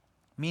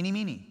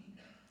 Meanie,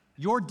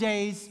 your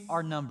days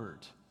are numbered.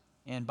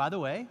 And by the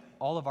way,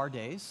 all of our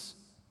days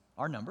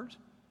are numbered.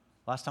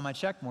 Last time I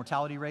checked,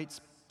 mortality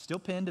rates still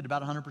pinned at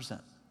about 100%.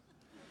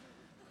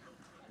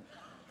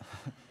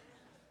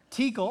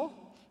 Tekel,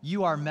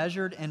 you are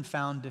measured and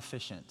found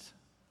deficient,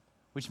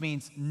 which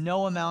means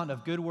no amount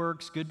of good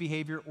works, good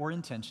behavior, or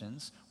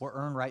intentions will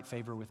earn right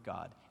favor with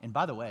God. And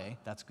by the way,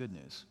 that's good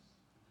news,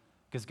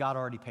 because God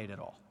already paid it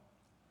all.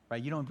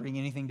 Right? You don't bring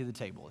anything to the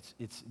table.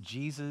 It's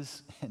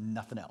Jesus and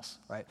nothing else,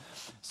 right?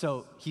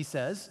 So he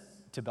says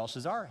to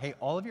Belshazzar, hey,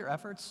 all of your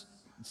efforts,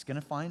 it's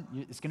going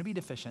to be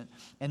deficient.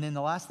 And then the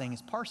last thing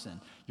is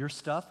parson. Your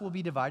stuff will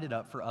be divided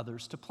up for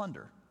others to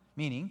plunder.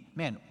 Meaning,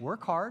 man,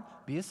 work hard,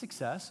 be a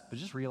success, but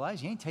just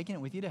realize you ain't taking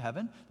it with you to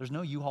heaven. There's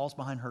no U-Hauls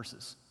behind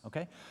hearses,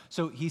 okay?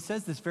 So he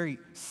says this very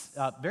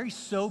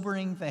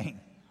sobering thing,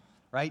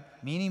 right?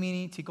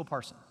 Meanie, tekel,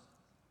 parson.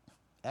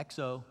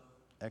 XO,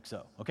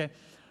 okay?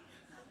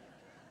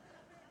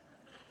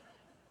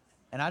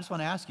 And I just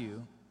want to ask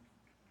you,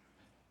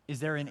 is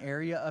there an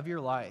area of your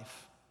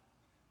life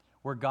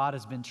where God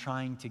has been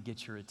trying to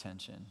get your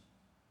attention?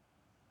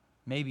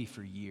 Maybe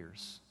for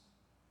years.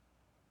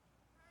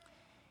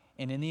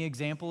 And in the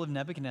example of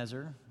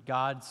Nebuchadnezzar,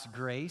 God's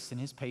grace and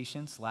his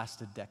patience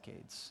lasted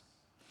decades.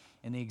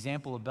 In the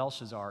example of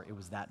Belshazzar, it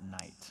was that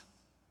night.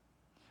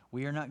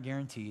 We are not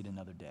guaranteed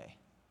another day.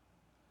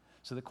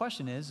 So the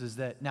question is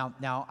that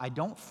now I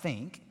don't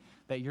think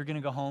that you're going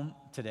to go home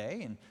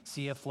today and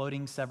see a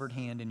floating severed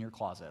hand in your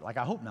closet. Like,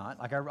 I hope not.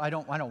 Like, I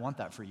don't want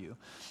that for you.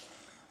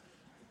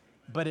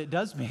 But it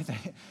does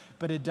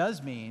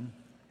mean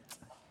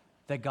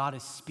that God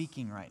is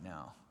speaking right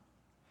now.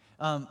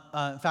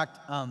 In fact,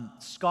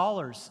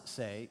 scholars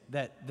say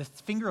that the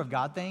finger of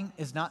God thing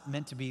is not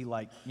meant to be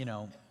like,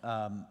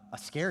 a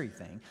scary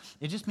thing.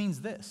 It just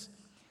means this.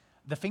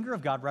 The finger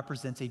of God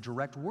represents a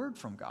direct word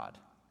from God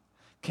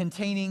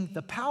containing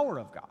the power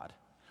of God,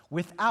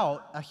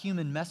 without a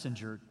human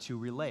messenger to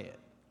relay it.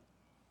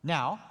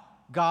 Now,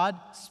 God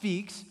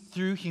speaks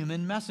through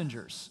human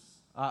messengers.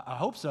 I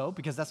hope so,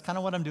 because that's kind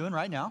of what I'm doing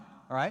right now,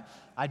 all right?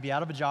 I'd be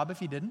out of a job if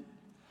he didn't.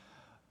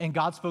 And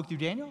God spoke through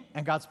Daniel,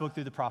 and God spoke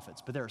through the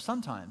prophets. But there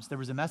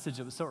was a message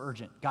that was so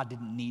urgent, God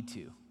didn't need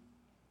to.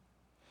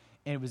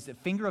 And it was the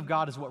finger of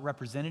God is what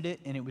represented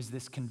it, and it was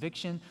this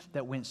conviction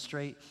that went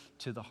straight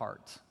to the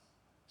heart.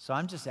 So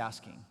I'm just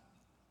asking,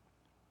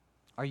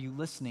 are you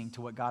listening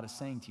to what God is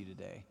saying to you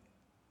today?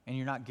 And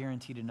you're not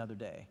guaranteed another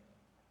day.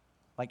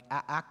 Like,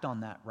 act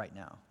on that right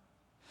now.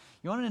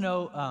 You want to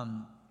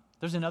know,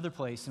 there's another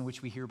place in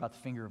which we hear about the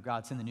finger of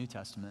God. It's in the New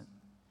Testament.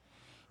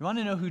 You want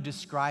to know who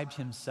described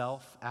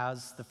himself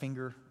as the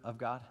finger of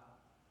God?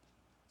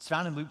 It's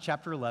found in Luke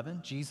chapter 11.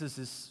 Jesus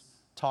is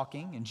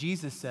talking, and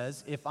Jesus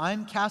says, if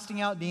I'm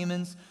casting out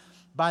demons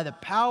by the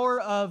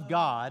power of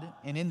God,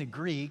 and in the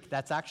Greek,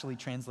 that's actually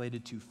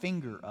translated to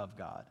finger of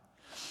God,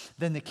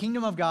 then the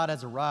kingdom of God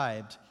has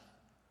arrived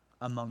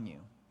among you.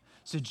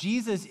 So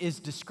Jesus is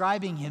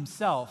describing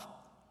himself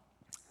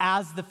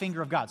as the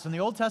finger of God. So in the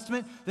Old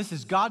Testament, this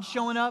is God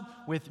showing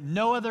up with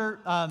no other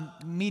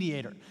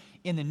mediator.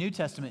 In the New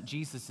Testament,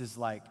 Jesus is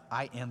like,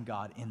 I am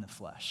God in the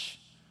flesh.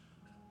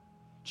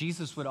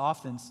 Jesus would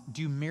often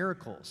do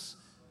miracles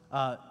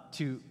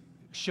to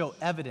show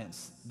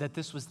evidence that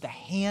this was the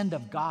hand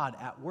of God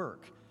at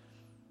work.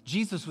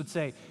 Jesus would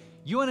say,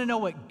 you want to know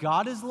what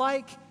God is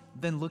like?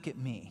 Then look at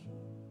me.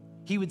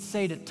 He would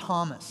say to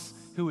Thomas,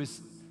 who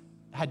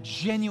had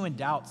genuine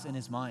doubts in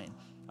his mind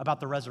about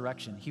the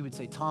resurrection, he would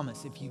say,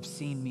 Thomas, if you've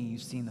seen me,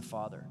 you've seen the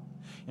Father.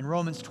 In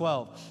Romans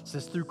 12, it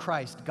says, through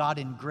Christ, God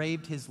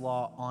engraved his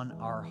law on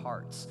our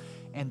hearts.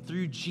 And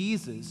through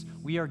Jesus,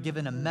 we are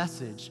given a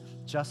message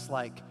just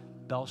like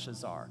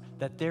Belshazzar,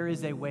 that there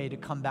is a way to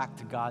come back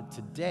to God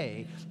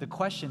today. The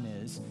question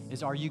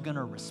is are you going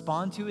to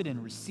respond to it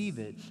and receive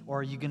it,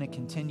 or are you going to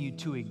continue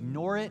to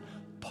ignore it,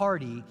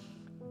 party,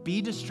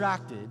 be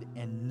distracted,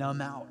 and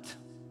numb out?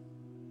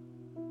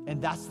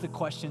 And that's the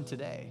question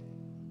today.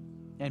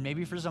 And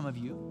maybe for some of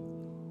you,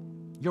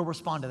 you'll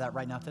respond to that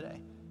right now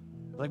today.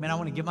 Like, man, I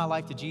want to give my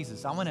life to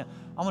Jesus. I want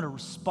to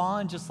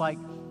respond just like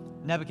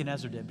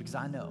Nebuchadnezzar did, because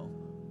I know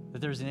that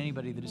there isn't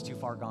anybody that is too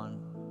far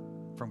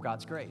gone from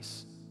God's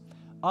grace.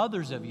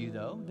 Others of you,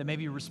 though, that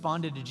maybe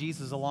responded to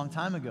Jesus a long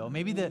time ago,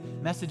 maybe the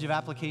message of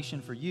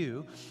application for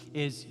you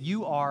is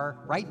you are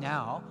right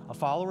now a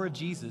follower of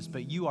Jesus,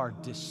 but you are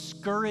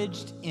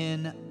discouraged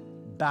in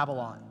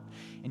Babylon.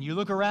 And you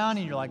look around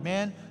and you're like,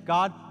 man,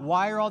 God,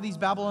 why are all these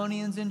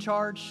Babylonians in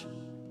charge?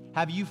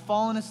 Have you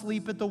fallen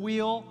asleep at the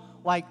wheel?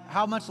 Like,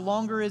 how much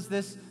longer is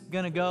this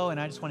going to go? And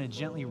I just want to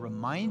gently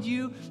remind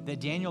you that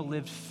Daniel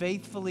lived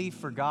faithfully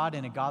for God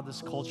in a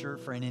godless culture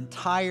for an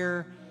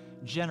entire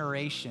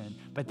generation,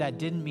 but that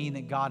didn't mean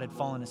that God had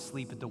fallen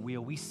asleep at the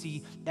wheel. We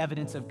see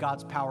evidence of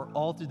God's power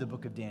all through the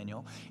book of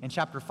Daniel, and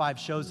chapter 5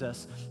 shows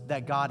us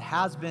that God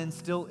has been,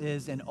 still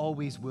is, and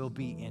always will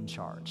be in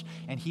charge,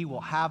 and he will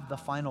have the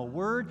final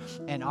word.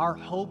 And our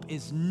hope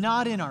is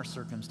not in our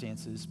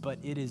circumstances, but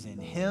it is in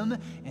him,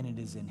 and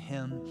it is in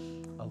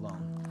him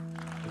alone.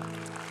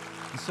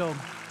 And so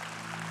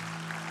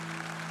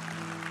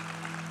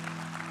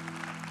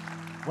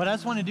what I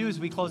just want to do as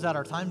we close out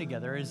our time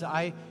together is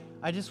I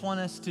just want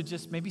us to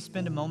just maybe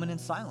spend a moment in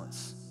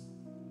silence.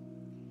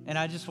 And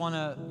I just want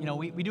to,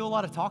 we do a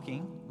lot of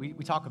talking. We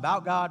talk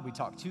about God, we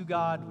talk to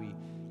God, we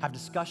have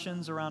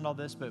discussions around all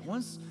this, but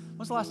when's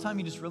the last time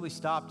you just really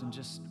stopped and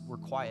just were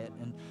quiet?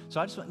 And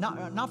so I just want,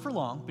 not for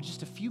long, but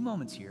just a few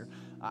moments here,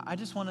 I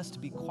just want us to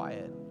be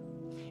quiet.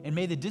 And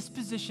may the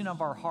disposition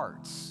of our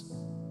hearts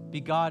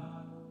be, God,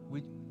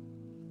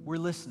 we're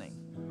listening.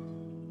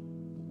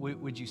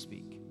 Would you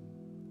speak?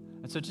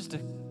 And so just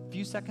a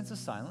few seconds of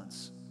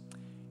silence.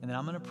 And then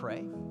I'm going to pray,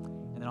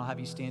 and then I'll have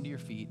you stand to your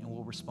feet, and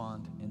we'll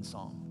respond in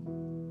song.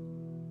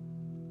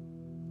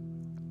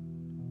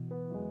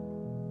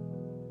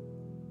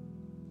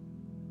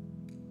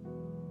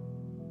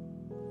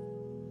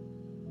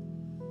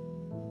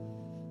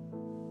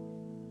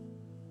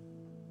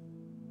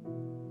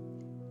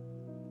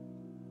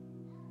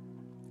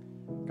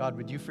 God,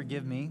 would you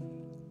forgive me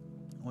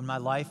when my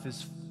life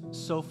is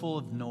so full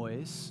of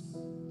noise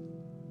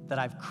that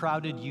I've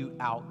crowded you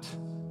out?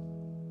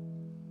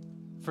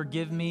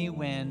 Forgive me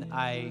when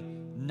I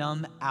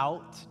numb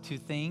out to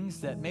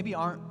things that maybe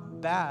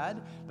aren't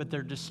bad, but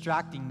they're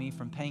distracting me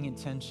from paying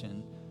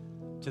attention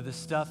to the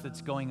stuff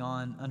that's going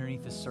on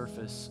underneath the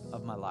surface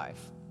of my life.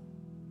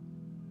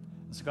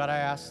 And so God, I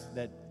ask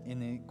that in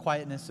the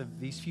quietness of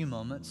these few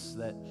moments,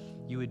 that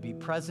you would be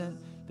present,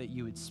 that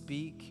you would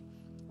speak,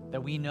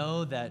 that we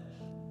know that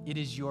it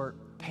is your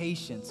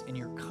patience and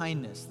your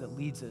kindness that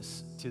leads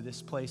us to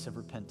this place of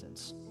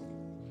repentance.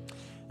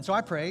 And so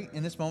I pray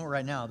in this moment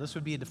right now, this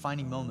would be a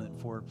defining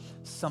moment for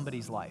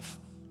somebody's life.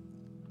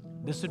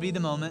 This would be the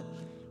moment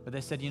where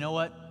they said, you know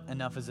what?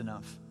 Enough is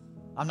enough.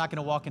 I'm not going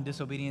to walk in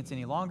disobedience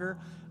any longer.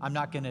 I'm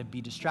not going to be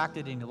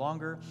distracted any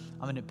longer.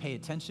 I'm going to pay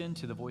attention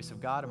to the voice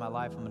of God in my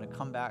life. I'm going to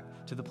come back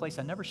to the place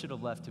I never should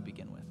have left to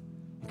begin with.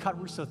 And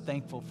God, we're so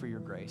thankful for your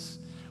grace.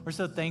 We're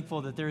so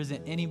thankful that there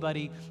isn't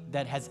anybody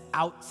that has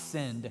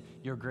outsinned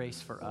your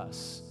grace for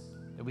us,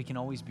 that we can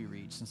always be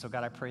reached. And so,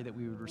 God, I pray that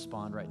we would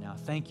respond right now.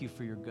 Thank you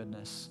for your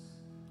goodness.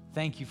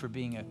 Thank you for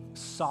being a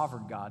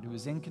sovereign God who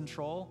is in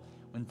control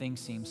when things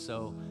seem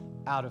so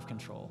out of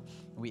control.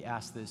 And we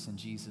ask this in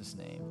Jesus'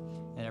 name.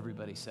 And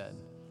everybody said,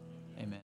 amen.